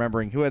charge of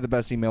remembering who had the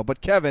best email.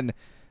 But Kevin,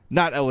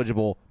 not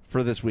eligible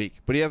for this week.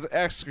 But he has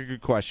asked a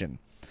good question.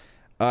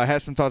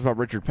 Has some thoughts about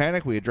Richard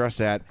Panik. We addressed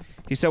that.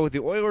 He said, with the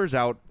Oilers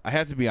out, I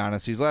have to be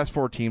honest, these last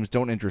 4 teams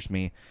don't interest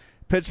me.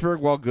 Pittsburgh,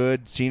 while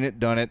good, seen it,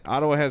 done it.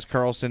 Ottawa has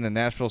Carlson and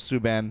Nashville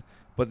Subban,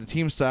 but the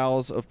team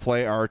styles of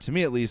play are, to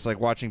me at least, like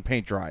watching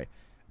paint dry.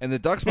 And the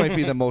Ducks might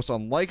be the most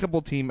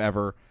unlikable team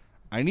ever.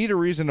 I need a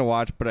reason to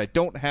watch, but I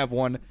don't have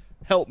one.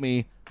 Help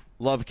me.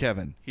 Love,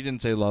 Kevin. He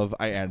didn't say love.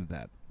 I added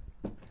that.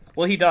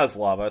 Well, he does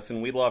love us,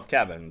 and we love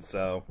Kevin,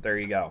 so there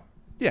you go.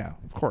 Yeah,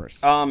 of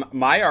course.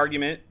 My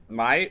argument,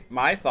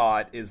 my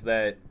thought is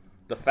that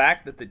the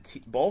fact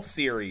that both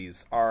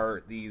series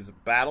are these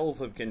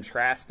battles of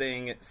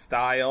contrasting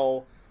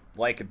style,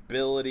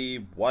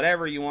 likability,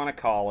 whatever you want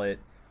to call it,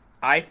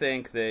 I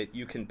think that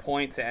you can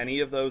point to any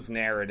of those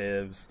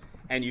narratives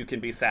and you can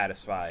be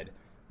satisfied.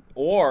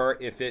 Or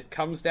if it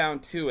comes down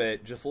to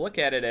it, just look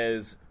at it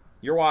as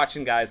you're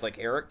watching guys like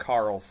Erik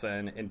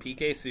Karlsson and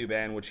PK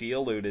Subban, which he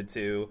alluded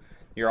to.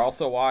 You're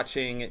also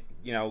watching,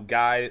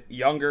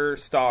 younger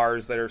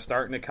stars that are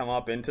starting to come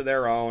up into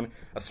their own,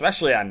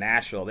 especially on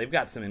Nashville. They've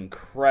got some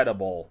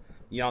incredible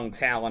young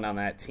talent on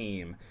that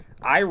team.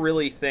 I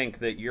really think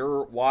that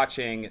you're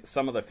watching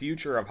some of the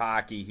future of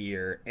hockey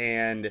here,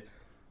 and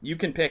you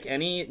can pick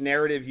any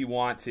narrative you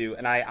want to,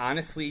 and I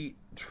honestly,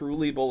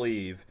 truly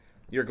believe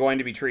you're going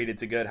to be treated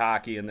to good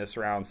hockey in this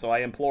round. So I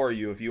implore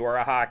you, if you are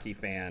a hockey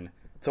fan,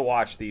 to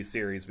watch these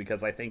series,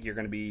 because I think you're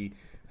going to be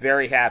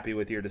very happy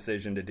with your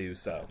decision to do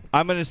so.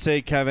 I'm going to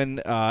say,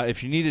 Kevin,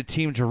 if you need a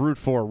team to root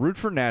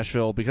for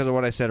Nashville because of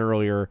what I said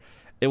earlier.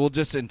 It will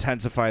just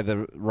intensify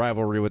the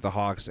rivalry with the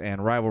Hawks,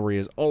 and rivalry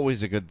is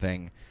always a good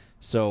thing.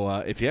 So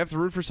if you have to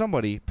root for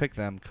somebody, pick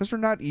them because they're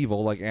not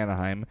evil like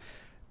Anaheim.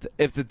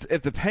 If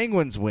the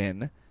Penguins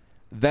win,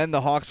 then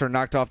the Hawks are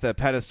knocked off that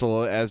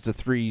pedestal as the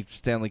 3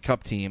 Stanley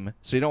Cup team,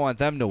 so you don't want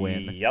them to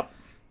win. Yep.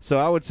 So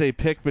I would say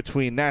pick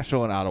between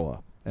Nashville and Ottawa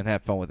and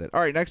have fun with it.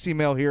 All right, next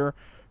email here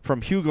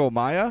from Hugo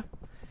Maya.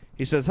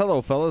 He says,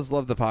 hello, fellas.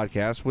 Love the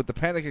podcast. With the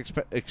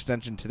Panik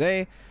extension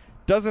today,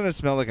 doesn't it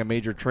smell like a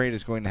major trade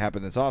is going to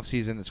happen this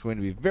offseason? It's going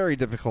to be very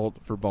difficult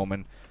for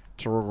Bowman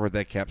to work with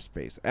that cap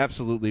space.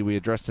 Absolutely. We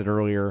addressed it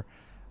earlier.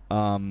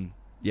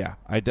 Yeah,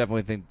 I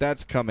definitely think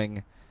that's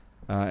coming,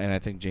 and I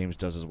think James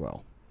does as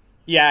well.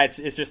 Yeah,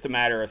 it's just a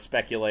matter of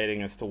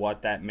speculating as to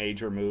what that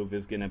major move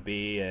is going to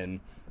be, and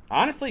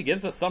honestly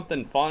gives us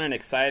something fun and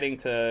exciting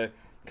to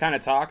kind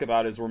of talk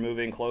about as we're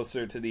moving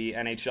closer to the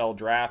NHL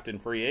draft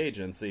and free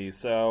agency.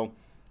 So,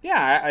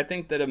 yeah, I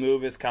think that a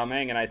move is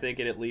coming, and I think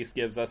it at least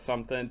gives us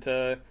something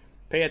to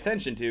pay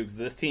attention to, because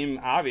this team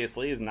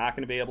obviously is not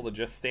going to be able to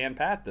just stand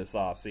pat this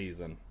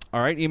offseason.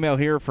 All right, email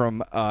here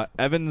from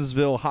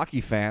Evansville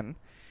hockey fan.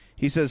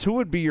 He says, who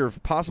would be your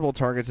possible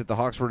targets if the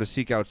Hawks were to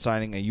seek out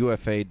signing a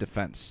UFA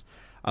defense?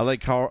 I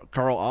like Carl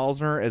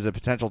Alsner as a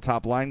potential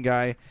top-line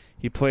guy.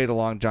 He played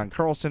along John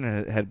Carlson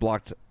and had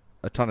blocked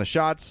a ton of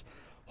shots.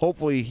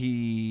 Hopefully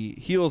he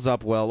heals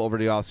up well over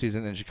the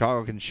offseason, and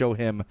Chicago can show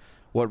him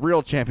what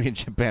real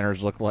championship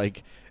banners look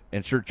like.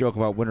 And sure joke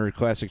about Winter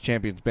Classic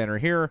Champions banner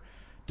here.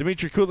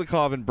 Dmitry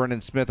Kulikov and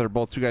Brendan Smith are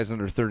both 2 guys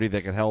under 30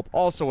 that can help.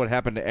 Also, what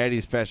happened to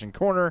Addie's Fashion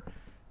Corner?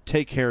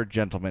 Take care,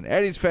 gentlemen.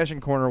 Addie's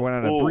Fashion Corner went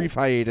on a brief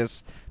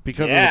hiatus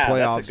because of the playoffs.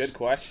 Yeah, that's a good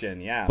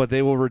question, yeah. But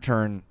they will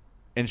return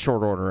in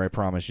short order, I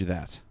promise you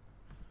that.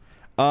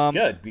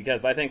 Good,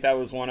 because I think that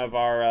was one of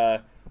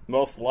our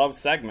most loved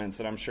segments,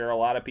 and I'm sure a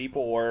lot of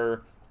people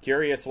were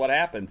curious what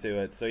happened to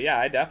it. So, yeah,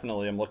 I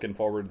definitely am looking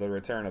forward to the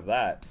return of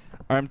that.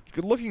 I'm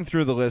looking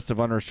through the list of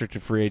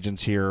unrestricted free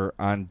agents here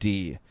on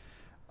D.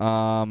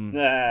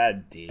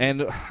 D.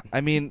 And,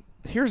 I mean,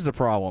 here's the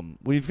problem.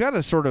 We've got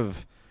to sort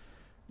of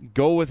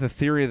go with a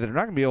theory that they're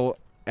not going to be able to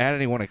add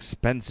anyone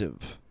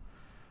expensive.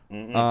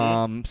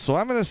 Mm-hmm. So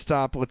I'm going to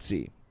stop. Let's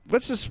see.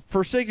 Let's just,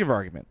 for sake of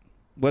argument,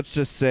 let's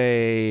just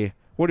say,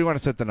 what do you want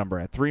to set the number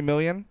at? $3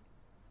 million?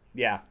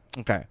 Yeah.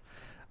 Okay.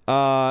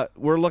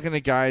 We're looking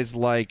at guys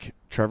like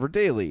Trevor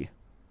Daley,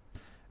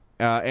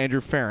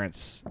 Andrew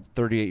Ferentz,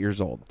 38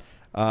 years old.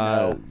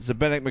 No.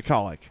 Zbynek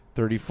McCulloch,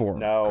 34.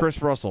 No.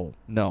 Chris Russell,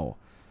 no.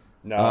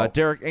 No.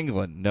 Derek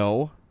England,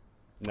 no.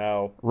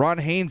 No. Ron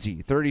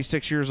Hainsey,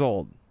 36 years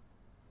old.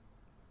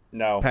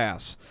 No.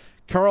 Pass.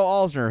 Carl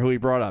Alsner, who he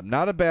brought up,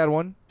 not a bad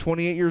one.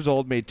 28 years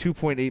old, made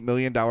 $2.8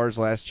 million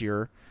last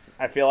year.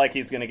 I feel like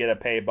he's going to get a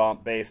pay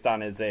bump based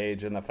on his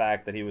age and the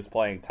fact that he was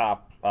playing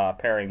top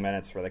pairing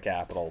minutes for the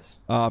Capitals.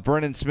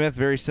 Brendan Smith,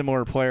 very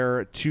similar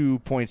player,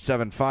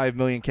 $2.75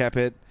 million cap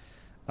hit.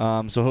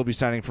 So he'll be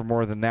signing for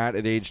more than that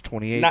at age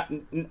 28.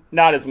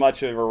 Not as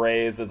much of a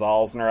raise as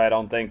Alsner, I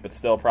don't think, but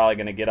still probably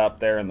going to get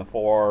up there in the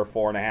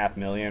 $4.5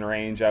 million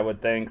range, I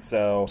would think.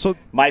 So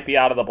might be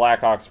out of the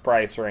Blackhawks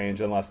price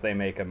range unless they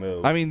make a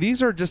move. I mean,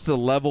 these are just a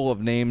level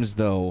of names,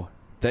 though,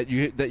 that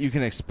you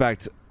can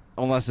expect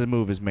unless a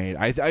move is made.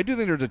 I do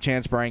think there's a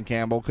chance Brian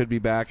Campbell could be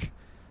back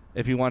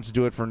if he wants to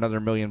do it for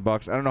another $1 million. I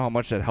don't know how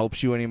much that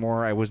helps you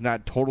anymore. I was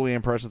not totally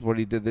impressed with what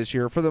he did this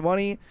year. For the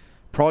money,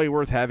 probably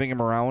worth having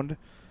him around.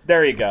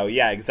 There you go.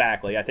 Yeah,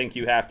 exactly. I think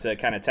you have to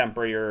kind of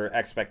temper your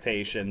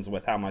expectations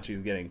with how much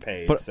he's getting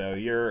paid. So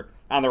you're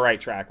on the right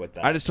track with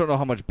that. I just don't know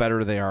how much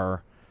better they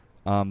are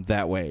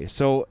that way.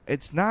 So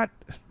it's not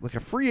like a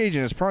free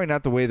agent is probably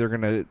not the way they're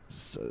going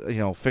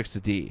to fix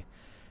the D.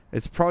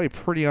 It's probably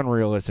pretty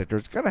unrealistic.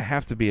 There's going to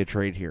have to be a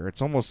trade here.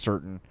 It's almost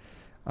certain.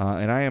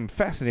 And I am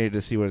fascinated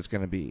to see what it's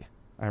going to be.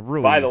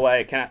 By the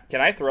way, can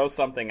I throw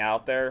something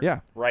out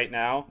there right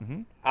now?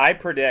 Mm-hmm. I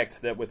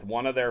predict that with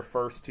one of their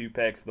first 2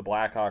 picks, the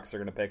Blackhawks are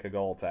going to pick a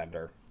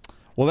goaltender.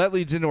 Well, that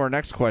leads into our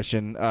next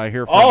question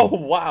here.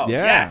 Wow.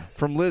 Yeah, yes.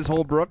 From Liz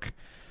Holbrook.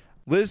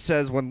 Liz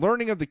says, when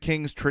learning of the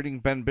Kings trading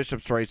Ben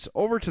Bishop's rights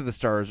over to the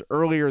Stars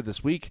earlier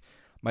this week,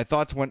 my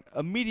thoughts went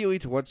immediately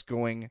to what's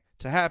going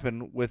to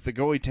happen with the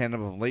goalie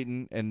tandem of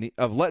Lehtinen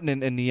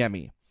and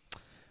Niemi,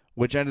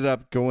 which ended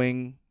up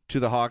going to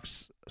the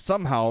Hawks,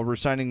 somehow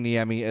resigning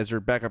Niemi as their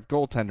backup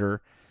goaltender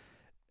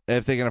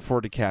if they can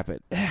afford to cap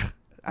it.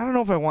 I don't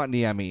know if I want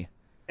Niemi.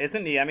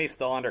 Isn't Niemi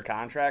still under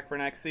contract for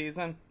next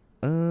season?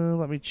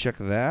 Let me check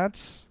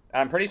that.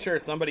 I'm pretty sure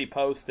somebody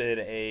posted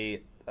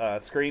a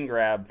screen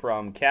grab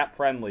from Cap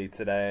Friendly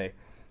today,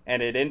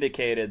 and it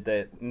indicated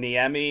that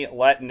Niemi,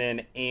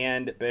 Lehtinen,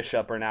 and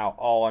Bishop are now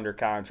all under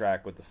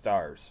contract with the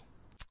Stars.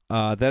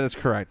 That is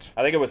correct.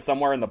 I think it was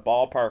somewhere in the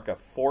ballpark of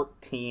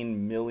 $14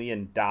 million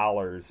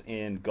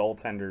in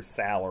goaltender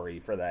salary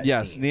for that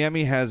team.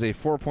 Niemi has a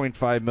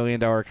 $4.5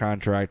 million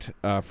contract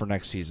for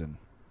next season.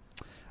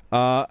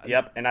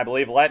 Yep, and I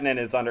believe Lehtinen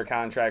is under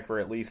contract for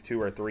at least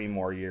 2 or 3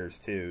 more years,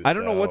 too. I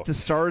don't know what the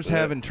Stars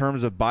have in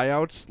terms of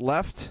buyouts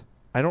left.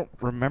 I don't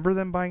remember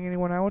them buying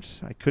anyone out.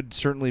 I could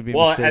certainly be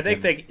mistaken.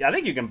 I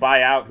think you can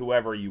buy out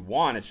whoever you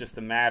want. It's just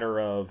a matter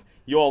of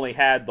you only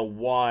had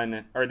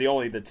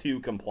the 2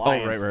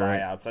 compliance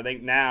buyouts. I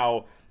think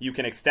now you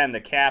can extend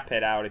the cap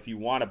hit out if you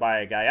want to buy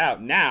a guy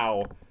out.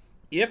 Now,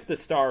 if the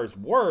Stars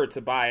were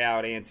to buy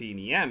out Antti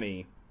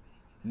Niemi,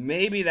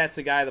 maybe that's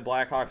a guy the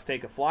Blackhawks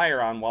take a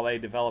flyer on while they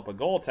develop a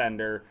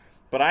goaltender.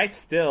 But I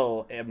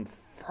still am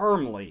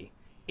firmly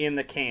in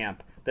the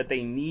camp that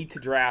they need to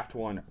draft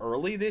one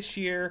early this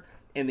year,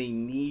 and they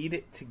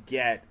need to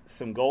get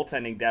some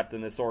goaltending depth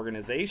in this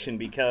organization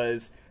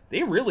because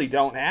they really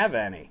don't have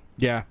any.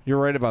 Yeah, you're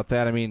right about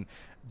that. I mean,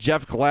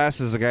 Jeff Glass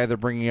is a guy they're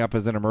bringing up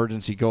as an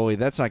emergency goalie.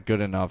 That's not good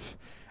enough.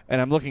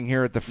 And I'm looking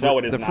here at the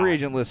free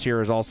agent list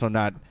here is also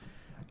not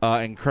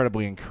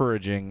incredibly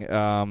encouraging.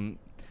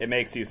 It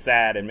makes you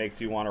sad and makes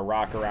you want to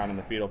rock around in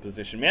the fetal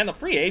position. Man, the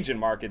free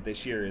agent market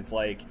this year is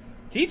like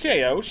TJ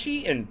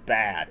Oshie and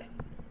bad.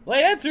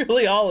 Like, that's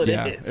really all it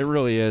is. Yeah, it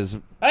really is.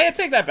 I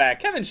take that back.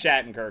 Kevin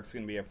Shattenkirk's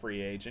going to be a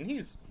free agent.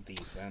 He's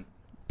decent.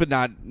 But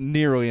not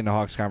nearly in the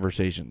Hawks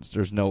conversations.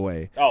 There's no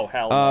way. Oh,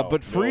 hell no.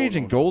 But free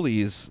agent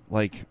goalies,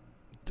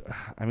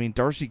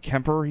 Darcy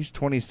Kemper, he's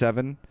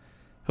 27.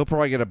 He'll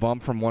probably get a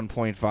bump from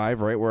 1.5,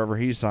 right, wherever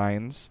he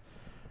signs.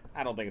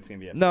 I don't think it's going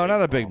to be not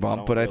a big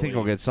bump, but I think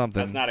he'll get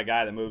something. That's not a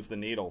guy that moves the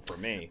needle for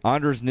me.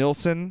 Anders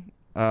Nilsson,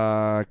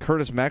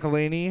 Curtis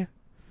McElhaney.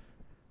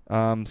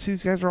 See,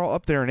 these guys are all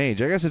up there in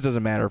age. I guess it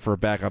doesn't matter for a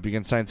backup. You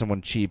can sign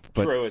someone cheap.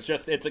 But true. It's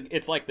just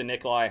it's like the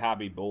Nikolai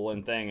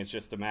Habibulin thing. It's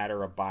just a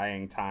matter of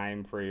buying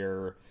time for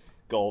your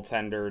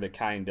goaltender to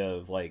kind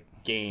of like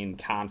gain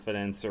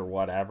confidence or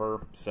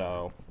whatever.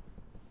 So,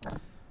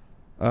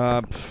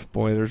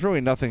 boy, there's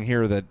really nothing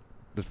here that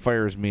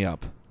fires me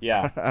up.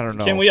 Yeah, I don't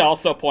know. Can we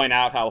also point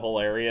out how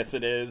hilarious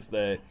it is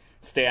that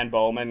Stan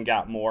Bowman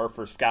got more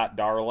for Scott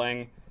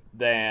Darling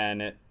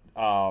than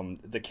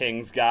the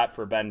Kings got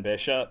for Ben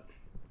Bishop?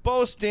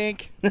 Bo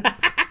Stink.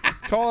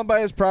 Call him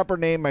by his proper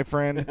name, my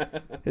friend.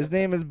 His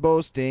name is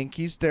Bo Stink.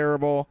 He's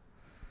terrible.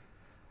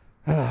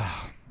 All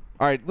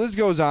right, Liz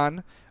goes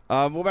on.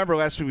 Remember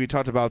last week we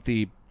talked about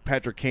the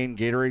Patrick Kane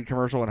Gatorade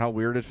commercial and how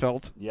weird it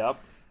felt? Yep.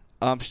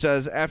 She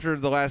says, after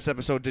the last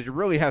episode, did you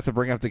really have to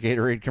bring up the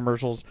Gatorade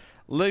commercials?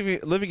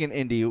 Living in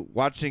Indy,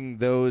 watching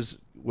those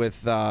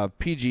with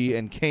PG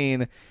and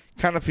Kane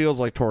kind of feels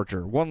like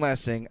torture. One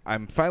last thing.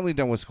 I'm finally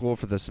done with school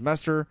for the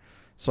semester,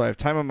 so I have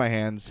time on my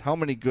hands.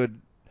 Have any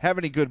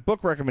good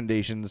book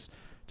recommendations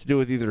to do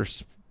with either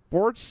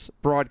sports,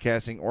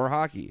 broadcasting, or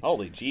hockey?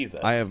 Holy Jesus.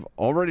 I have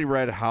already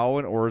read Howe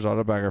and Orr's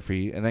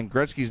autobiography, and then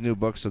Gretzky's new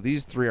book, so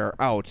these 3 are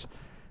out.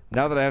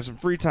 Now that I have some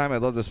free time,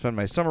 I'd love to spend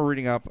my summer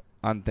reading up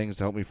on things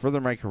to help me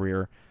further my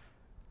career.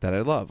 that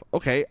I love.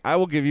 Okay, I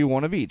will give you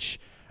one of each.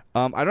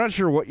 I'm not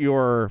sure what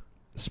your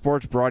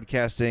sports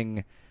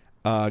broadcasting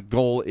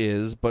goal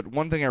is, but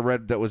one thing I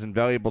read that was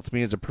invaluable to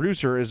me as a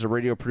producer is the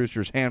radio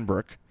producer's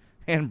handbook.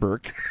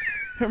 Handbook.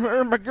 You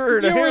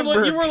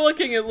were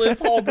looking at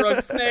Liz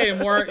Holbrook's name,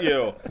 weren't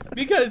you?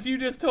 Because you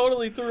just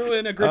totally threw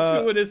in a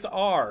gratuitous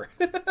R.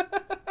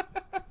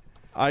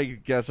 I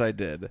guess I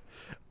did.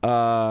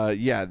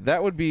 Yeah,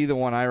 that would be the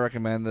one I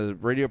recommend, the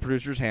Radio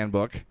Producer's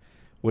Handbook,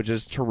 which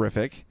is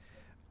terrific.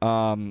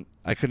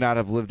 I could not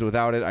have lived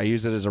without it. I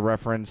use it as a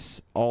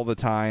reference all the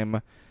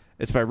time.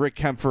 It's by Rick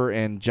Kempfer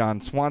and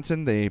John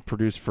Swanson. They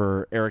produce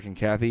for Eric and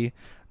Kathy,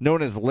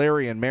 known as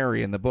Larry and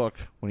Mary in the book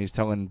when he's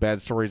telling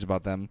bad stories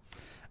about them.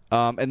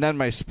 And then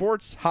my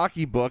sports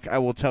hockey book, I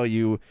will tell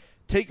you,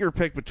 take your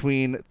pick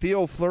between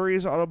Theo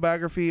Fleury's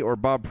autobiography or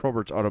Bob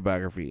Probert's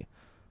autobiography.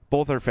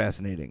 Both are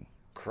fascinating.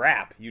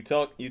 Crap, you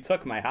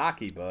took my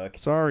hockey book.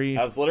 Sorry.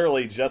 I was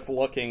literally just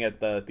looking at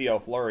the Theo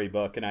Fleury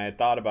book, and I had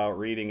thought about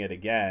reading it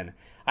again.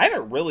 I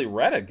haven't really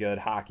read a good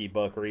hockey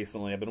book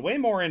recently. I've been way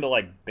more into,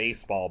 like,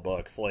 baseball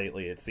books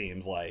lately, it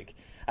seems like.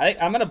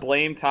 I'm going to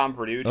blame Tom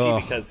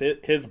Verducci because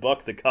his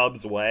book, The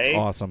Cubs Way,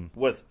 awesome.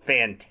 Was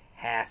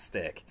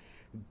fantastic.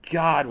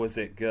 God, was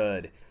it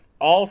good.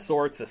 All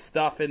sorts of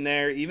stuff in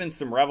there, even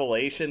some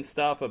revelation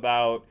stuff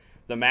about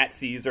the Matt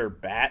Caesar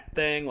bat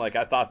thing. Like,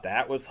 I thought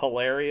that was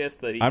hilarious.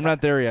 I'm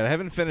not there yet. I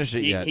haven't finished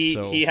it yet.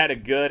 He had a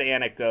good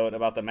anecdote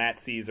about the Matt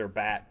Caesar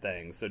bat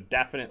thing. So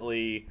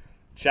definitely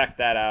check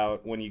that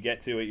out. When you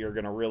get to it, you're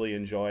going to really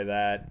enjoy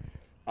that.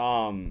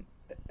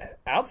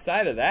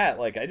 Outside of that,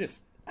 like,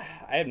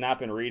 I have not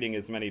been reading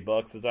as many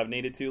books as I've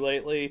needed to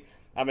lately.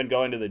 I've been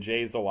going to the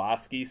Jay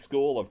Zawoski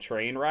School of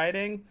Train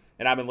Riding,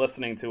 and I've been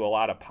listening to a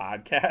lot of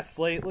podcasts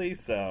lately,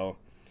 so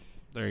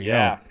there you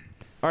go.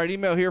 All right,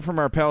 email here from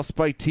our pal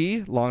Spike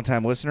T,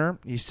 longtime listener.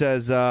 He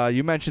says,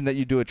 you mentioned that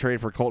you do a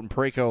trade for Colton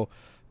Parayko.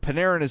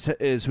 Panarin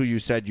is who you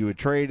said you would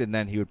trade, and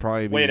then he would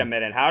probably be... Wait a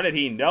minute, how did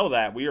he know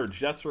that? We are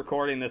just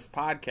recording this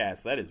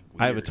podcast. That is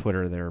weird. I have a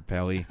Twitter there,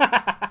 Pally.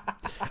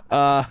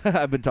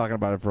 I've been talking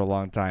about it for a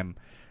long time.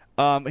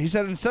 He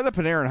said, instead of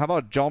Panarin, how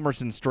about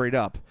Hjalmarsson straight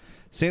up?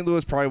 St.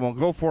 Louis probably won't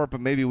go for it, but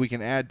maybe we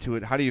can add to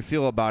it. How do you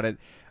feel about it?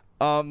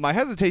 My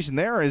hesitation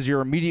there is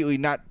you're immediately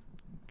not...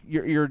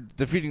 You're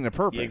defeating the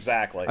purpose.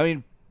 Exactly. I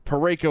mean,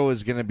 Parayko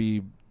is going to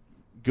be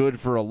good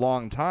for a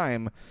long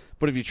time,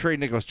 but if you trade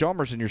Nicholas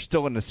Hjalmarsson, you're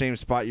still in the same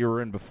spot you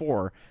were in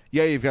before.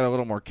 Yeah, you've got a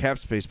little more cap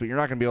space, but you're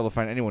not going to be able to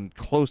find anyone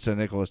close to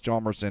Nicholas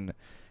Hjalmarsson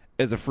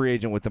as a free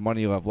agent with the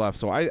money you have left.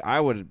 So I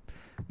would...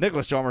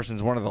 Nicholas Hjalmarsson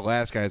is one of the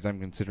last guys I'm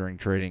considering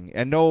trading.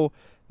 And know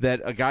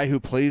that a guy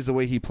who plays the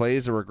way he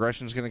plays, the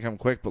regression is going to come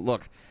quick. But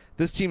look,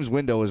 this team's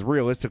window is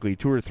realistically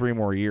 2 or 3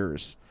 more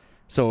years.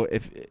 So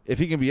if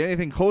he can be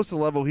anything close to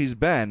the level he's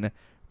been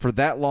for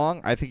that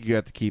long, I think you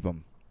have to keep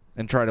him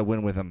and try to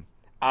win with him.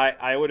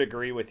 I would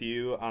agree with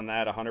you on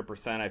that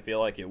 100%. I feel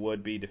like it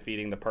would be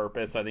defeating the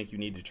purpose. I think you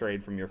need to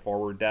trade from your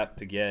forward depth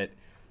to get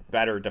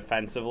better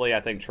defensively. I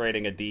think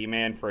trading a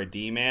D-man for a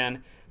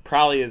D-man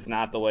probably is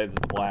not the way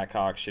that the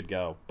Blackhawks should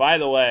go. By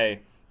the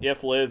way,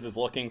 if Liz is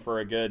looking for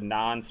a good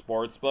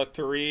non-sports book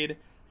to read,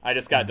 I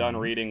just got done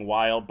reading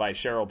Wild by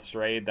Cheryl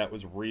Strayed. That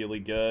was really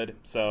good.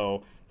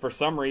 So for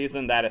some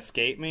reason that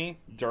escaped me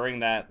during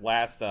that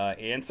last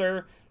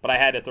answer, but I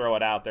had to throw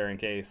it out there in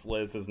case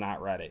Liz has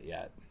not read it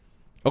yet.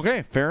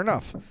 Okay, fair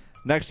enough.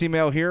 Next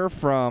email here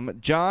from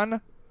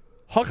John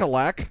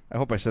Huckalak. I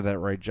hope I said that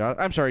right, Josh.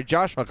 I'm sorry,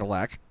 Josh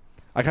Huckalak.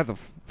 I got the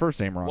first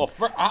name wrong. Well,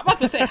 I'm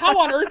about to say, how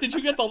on earth did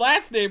you get the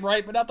last name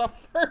right, but not the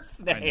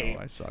first name? I know,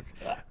 I suck.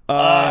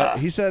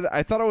 He said,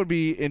 I thought it would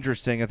be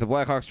interesting if the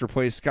Blackhawks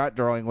replaced Scott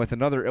Darling with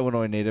another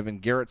Illinois native in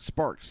Garrett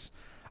Sparks.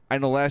 I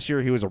know last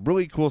year he was a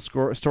really cool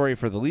story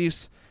for the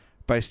Leafs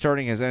by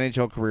starting his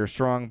NHL career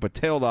strong, but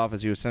tailed off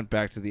as he was sent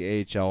back to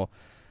the AHL.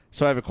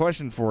 So I have a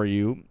question for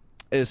you.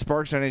 Is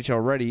Sparks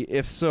NHL ready?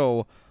 If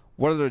so,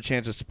 what are the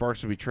chances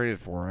Sparks would be traded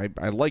for?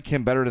 I like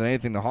him better than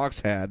anything the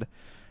Hawks had.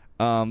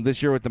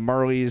 This year with the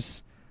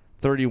Marlies,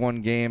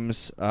 31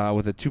 games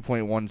with a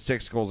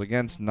 2.16 goals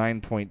against,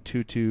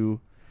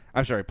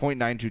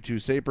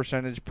 0.922 save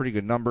percentage, pretty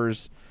good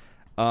numbers.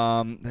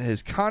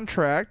 His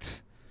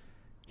contract,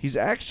 he's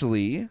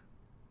actually,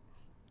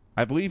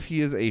 I believe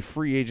he is a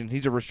free agent.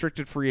 He's a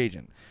restricted free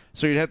agent.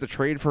 So you'd have to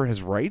trade for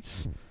his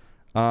rights.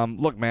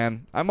 Look,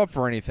 man, I'm up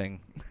for anything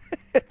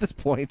at this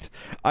point.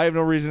 I have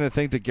no reason to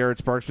think that Garrett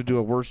Sparks would do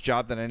a worse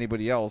job than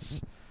anybody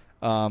else.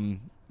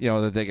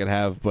 That they could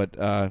have, but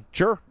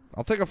sure,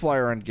 I'll take a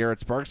flyer on Garrett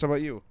Sparks. How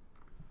about you?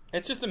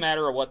 It's just a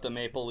matter of what the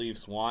Maple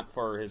Leafs want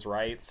for his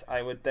rights,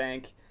 I would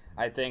think.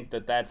 I think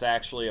that that's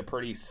actually a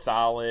pretty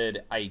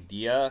solid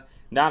idea.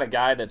 Not a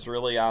guy that's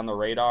really on the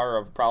radar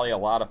of probably a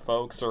lot of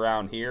folks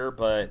around here,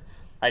 but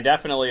I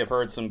definitely have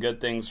heard some good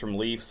things from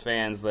Leafs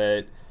fans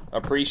that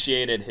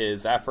appreciated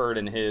his effort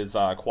and his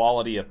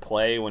quality of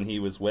play when he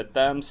was with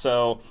them.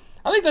 So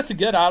I think that's a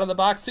good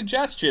out-of-the-box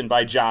suggestion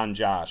by John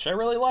Josh. I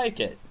really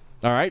like it.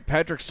 All right,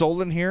 Patrick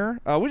Solon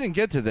here. We didn't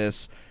get to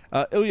this.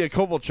 Ilya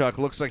Kovalchuk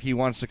looks like he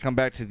wants to come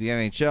back to the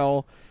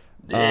NHL.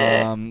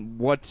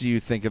 What do you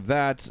think of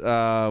that?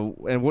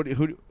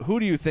 And who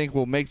do you think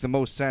will make the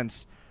most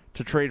sense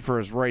to trade for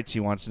his rights? He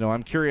wants to know.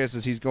 I'm curious,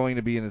 as he's going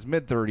to be in his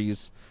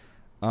mid-30s.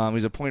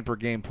 He's a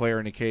point-per-game player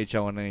in the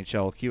KHL and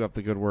NHL. Keep up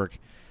the good work.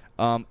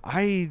 That's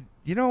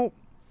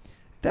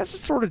the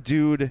sort of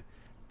dude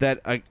that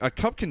a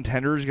cup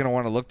contender is going to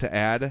want to look to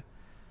add,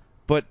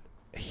 but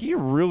he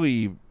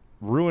really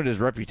ruined his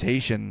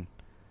reputation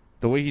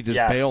the way he just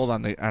bailed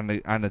on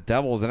the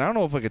Devils, and I don't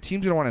know if a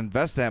team's going to want to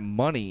invest that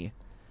money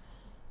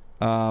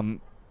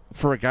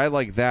for a guy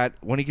like that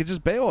when he could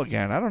just bail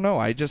again. I don't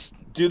know.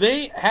 Do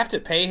they have to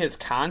pay his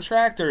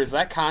contract, or is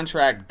that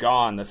contract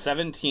gone? The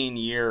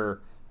 17-year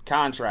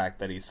contract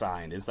that he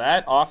signed, is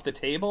that off the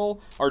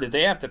table, or do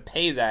they have to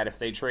pay that if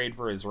they trade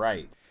for his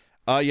right?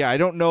 I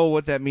don't know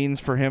what that means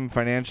for him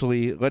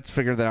financially. Let's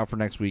figure that out for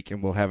next week,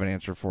 and we'll have an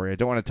answer for you. I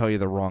don't want to tell you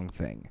the wrong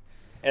thing.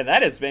 And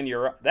that has been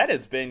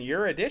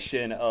your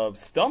edition of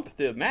Stump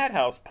the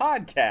Madhouse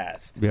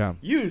podcast. Yeah.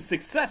 You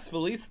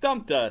successfully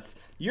stumped us.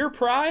 Your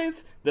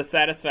prize, the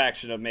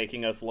satisfaction of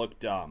making us look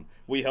dumb.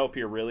 We hope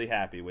you're really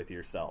happy with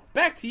yourself.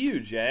 Back to you,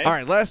 Jay. All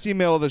right, last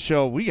email of the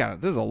show. We got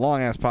it. This is a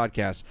long-ass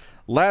podcast.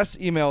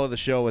 Last email of the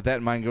show with that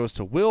in mind goes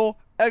to Will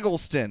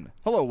Eggleston.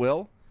 Hello,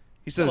 Will.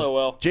 He says, hello,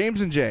 Will.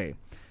 James and Jay,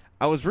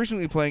 I was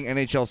recently playing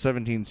NHL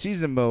 17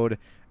 season mode,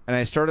 and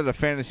I started a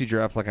fantasy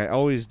draft like I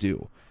always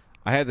do.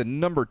 I had the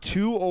number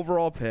 2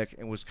 overall pick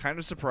and was kind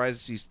of surprised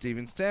to see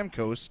Steven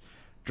Stamkos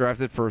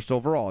drafted first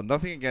overall.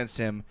 Nothing against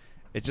him.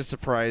 It's just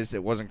surprised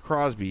it wasn't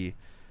Crosby.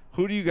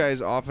 Who do you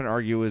guys often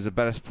argue is the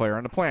best player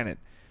on the planet?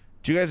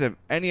 Do you guys have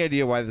any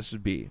idea why this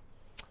would be?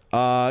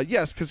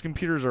 Yes, because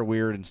computers are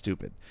weird and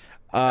stupid.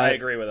 I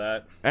agree with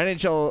that.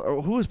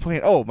 NHL, who was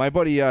playing? Oh, my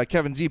buddy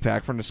Kevin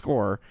Zipak from The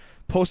Score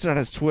posted on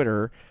his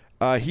Twitter.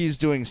 He's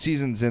doing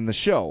seasons in The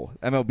Show,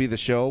 MLB The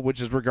Show, which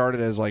is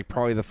regarded as like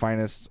probably the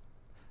finest,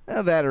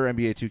 that or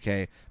NBA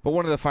 2K, but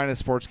one of the finest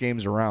sports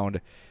games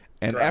around.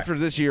 And Correct. After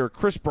this year,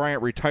 Chris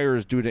Bryant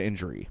retires due to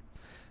injury.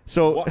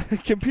 So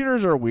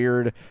computers are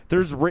weird.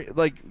 There's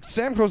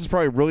Stamkos is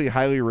probably really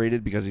highly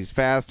rated because he's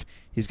fast.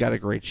 He's got a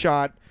great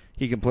shot.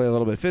 He can play a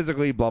little bit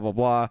physically. Blah blah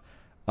blah.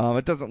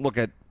 It doesn't look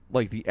at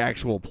like the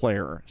actual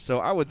player. So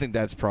I would think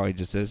that's probably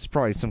it's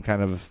probably some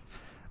kind of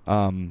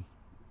I don't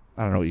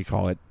know what you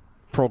call it,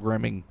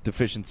 programming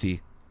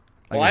deficiency.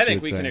 Well, I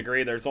think we can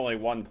agree there's only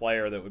one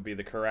player that would be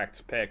the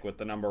correct pick with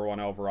the number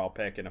 1 overall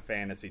pick in a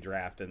fantasy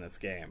draft in this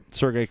game.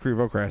 Sergei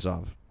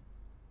Krivokrasov.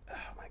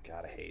 Oh my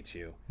God, I hate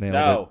you.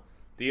 Nailed it.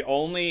 The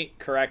only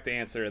correct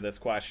answer to this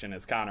question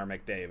is Connor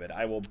McDavid.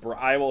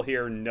 I will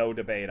hear no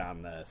debate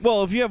on this.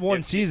 Well, if you have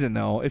one season,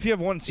 though, if you're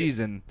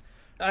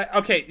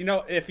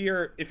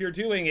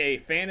doing a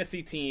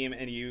fantasy team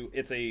and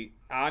it's a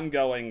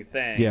ongoing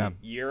thing,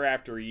 year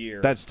after year,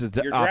 that's the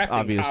you're drafting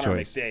obvious Connor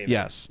choice. McDavid.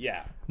 Yes,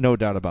 yeah, no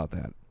doubt about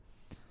that.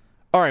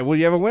 All right, well,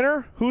 you have a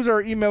winner. Who's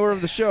our emailer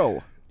of the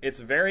show? It's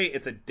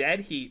a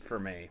dead heat for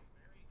me.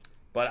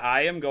 But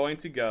I am going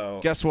to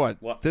go... Guess what?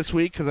 This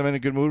week, because I'm in a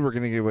good mood, we're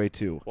going to give away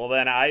 2. Well,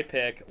 then I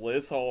pick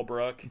Liz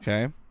Holbrook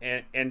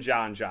and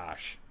John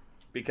Josh.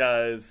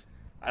 Because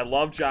I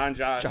love John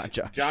Josh.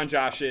 John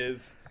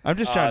Josh's I'm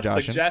just John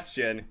Josh.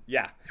 Suggestion.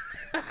 Yeah.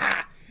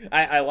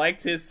 I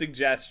liked his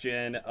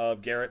suggestion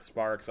of Garrett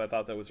Sparks. I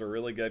thought that was a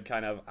really good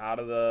kind of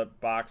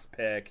out-of-the-box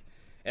pick.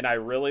 And I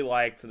really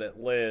liked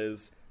that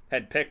Liz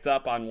had picked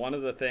up on one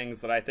of the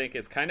things that I think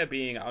is kind of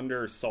being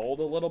undersold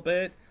a little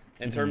bit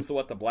in terms of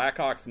what the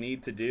Blackhawks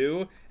need to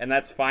do, and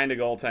that's find a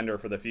goaltender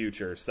for the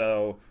future.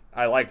 So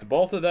I liked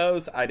both of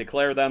those. I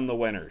declare them the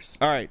winners.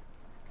 All right.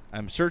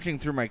 I'm searching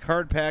through my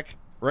card pack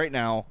right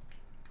now.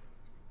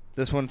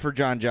 This one for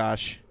John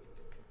Josh.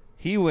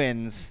 He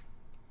wins.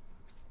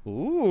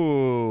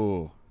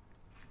 Ooh.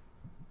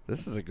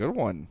 This is a good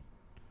one.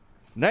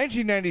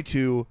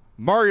 1992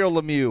 Mario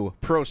Lemieux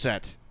Pro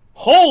Set.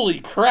 Holy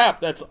crap,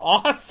 that's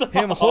awesome.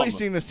 Him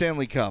hoisting the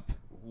Stanley Cup.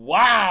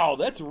 Wow,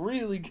 that's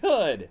really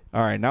good.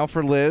 All right, now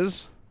for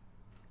Liz.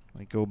 Let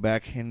me go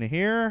back into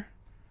here.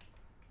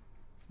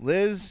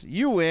 Liz,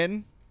 you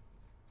win.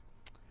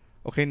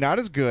 Okay, not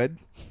as good.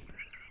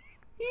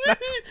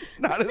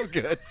 not as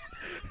good.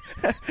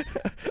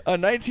 A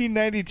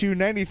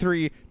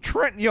 1992-93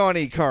 Trent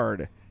Yawney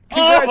card.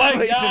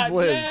 Congratulations, oh my God,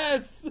 Liz.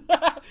 Yes.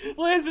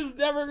 Liz is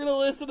never going to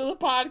listen to the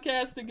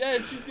podcast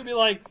again. She's going to be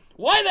like,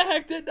 why the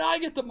heck didn't I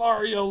get the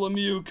Mario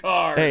Lemieux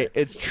card? Hey,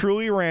 it's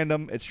truly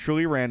random.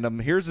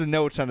 Here's the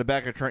notes on the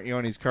back of Trent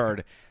Yawney's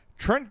card.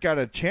 Trent got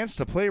a chance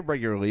to play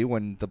regularly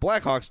when the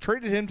Blackhawks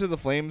traded him to the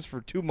Flames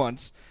for 2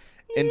 months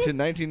into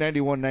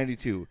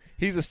 1991-92.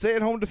 He's a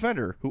stay-at-home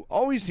defender who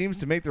always seems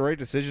to make the right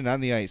decision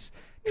on the ice.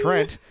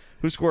 Trent,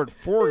 who scored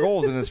 4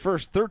 goals in his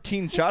first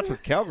 13 shots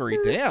with Calgary,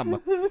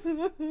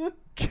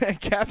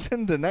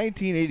 captained the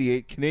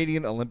 1988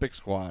 Canadian Olympic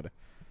squad.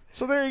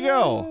 So there you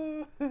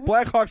go.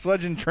 Blackhawks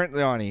legend Trent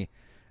Yawney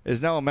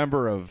is now a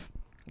member of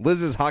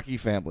Liz's hockey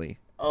family.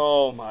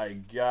 Oh my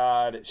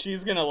God.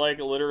 She's going to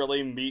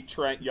literally meet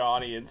Trent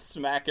Yawney and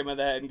smack him in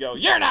the head and go,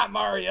 "You're not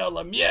Mario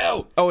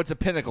Lemieux." Oh, it's a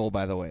Pinnacle,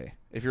 by the way.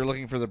 If you're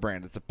looking for the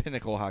brand, it's a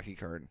Pinnacle hockey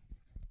card.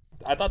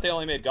 I thought they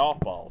only made golf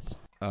balls.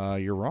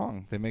 You're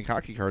wrong. They make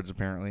hockey cards,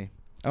 apparently.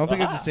 I don't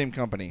think it's the same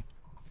company.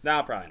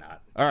 No, probably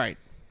not. All right.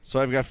 So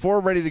I've got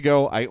 4 ready to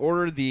go.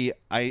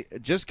 I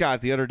just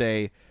got the other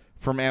day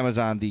from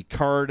Amazon the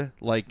card,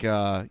 like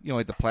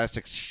the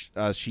plastic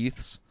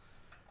sheaths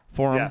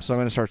for them. Yes. So I'm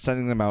going to start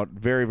sending them out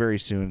very, very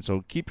soon.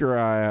 So keep your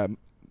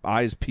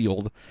eyes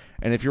peeled.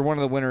 And if you're one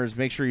of the winners,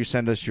 make sure you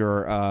send us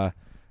your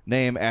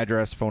name,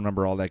 address, phone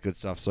number, all that good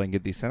stuff, so I can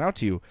get these sent out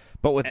to you.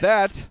 But with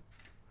that,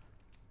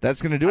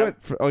 that's going to do it.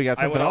 You got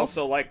something else?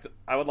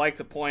 I would like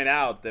to point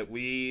out that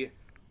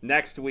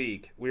next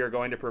week we are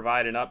going to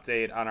provide an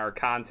update on our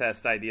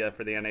contest idea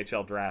for the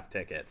NHL draft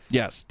tickets.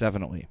 Yes,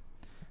 definitely.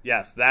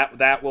 Yes,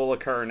 that will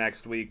occur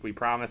next week. We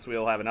promise we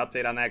will have an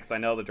update on that because I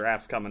know the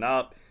draft's coming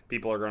up.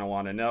 People are going to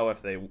want to know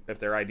if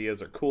their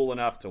ideas are cool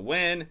enough to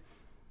win.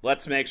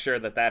 Let's make sure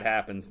that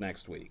happens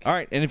next week. All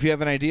right, and if you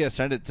have an idea,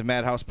 send it to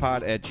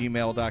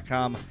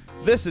madhousepod@gmail.com.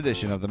 This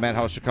edition of the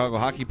Madhouse Chicago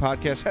Hockey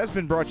Podcast has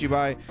been brought to you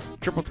by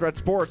Triple Threat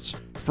Sports.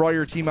 For all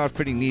your team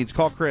outfitting needs,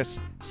 call Chris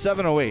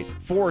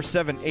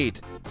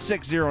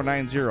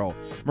 708-478-6090.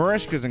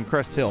 Mareshka's in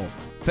Crest Hill,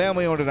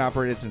 family owned and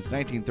operated since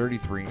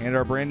 1933, and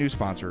our brand new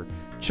sponsor,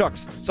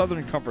 Chuck's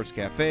Southern Comforts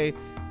Cafe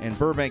in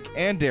Burbank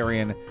and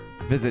Darien.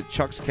 Visit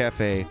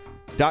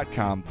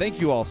chuckscafe.com.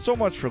 Thank you all so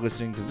much for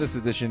listening to this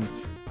edition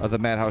of the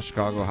Madhouse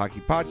Chicago Hockey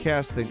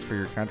Podcast. Thanks for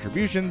your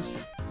contributions,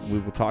 and we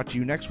will talk to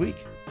you next week.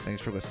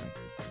 Thanks for listening.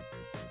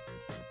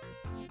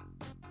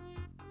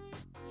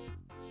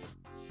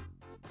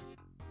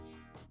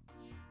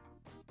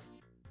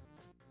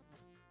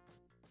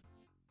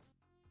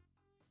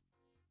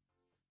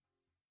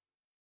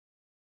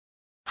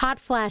 Hot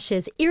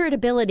flashes,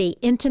 irritability,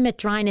 intimate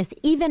dryness,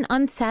 even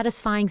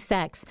unsatisfying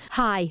sex.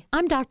 Hi,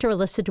 I'm Dr.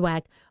 Alyssa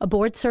Dweck, a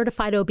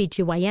board-certified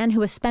OBGYN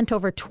who has spent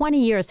over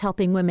 20 years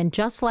helping women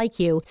just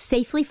like you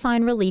safely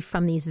find relief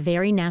from these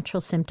very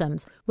natural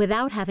symptoms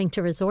without having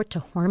to resort to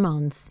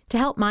hormones. To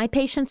help my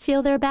patients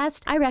feel their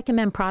best, I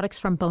recommend products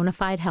from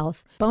Bonafide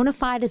Health.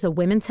 Bonafide is a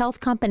women's health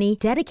company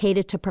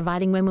dedicated to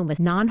providing women with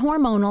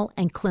non-hormonal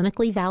and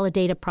clinically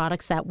validated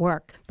products that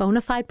work.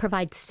 Bonafide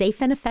provides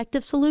safe and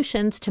effective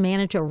solutions to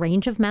manage a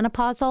range of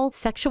menopausal,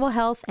 sexual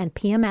health, and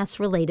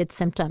PMS-related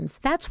symptoms.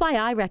 That's why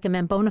I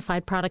recommend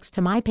Bonafide products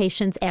to my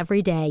patients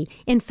every day.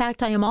 In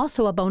fact, I am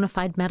also a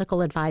Bonafide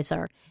medical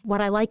advisor. What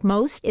I like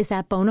most is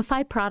that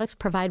Bonafide products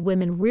provide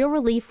women real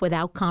relief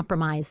without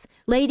compromise.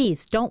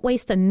 Ladies, don't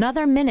waste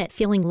another minute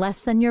feeling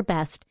less than your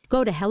best.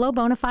 Go to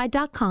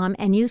hellobonafide.com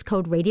and use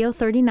code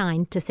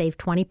radio39 to save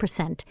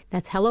 20%.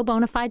 That's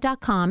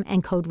hellobonafide.com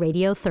and code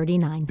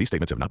radio39. These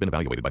statements have not been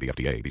evaluated by the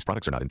FDA. These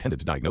products are not intended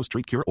to diagnose,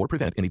 treat, cure, or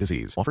prevent any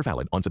disease. Offer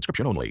valid on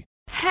subscription only.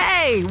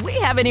 Hey, we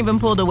haven't even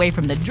pulled away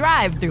from the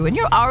drive-thru and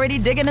you're already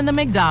digging in the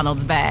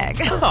McDonald's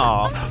bag.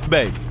 Aw,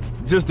 babe,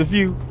 just a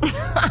few.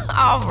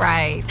 All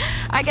right.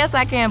 I guess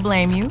I can't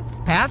blame you.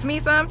 Pass me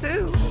some,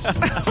 too.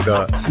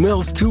 The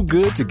smells too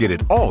good to get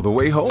it all the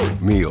way home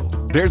meal.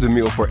 There's a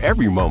meal for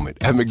every moment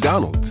at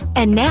McDonald's.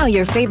 And now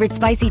your favorite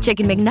spicy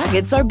chicken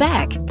McNuggets are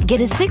back. Get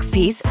a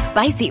 6-piece,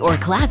 spicy or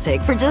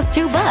classic for just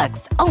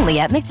 $2. Only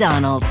at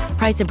McDonald's.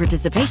 Price and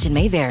participation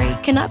may vary.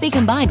 Cannot be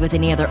combined with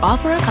any other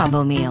offer or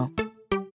combo meal.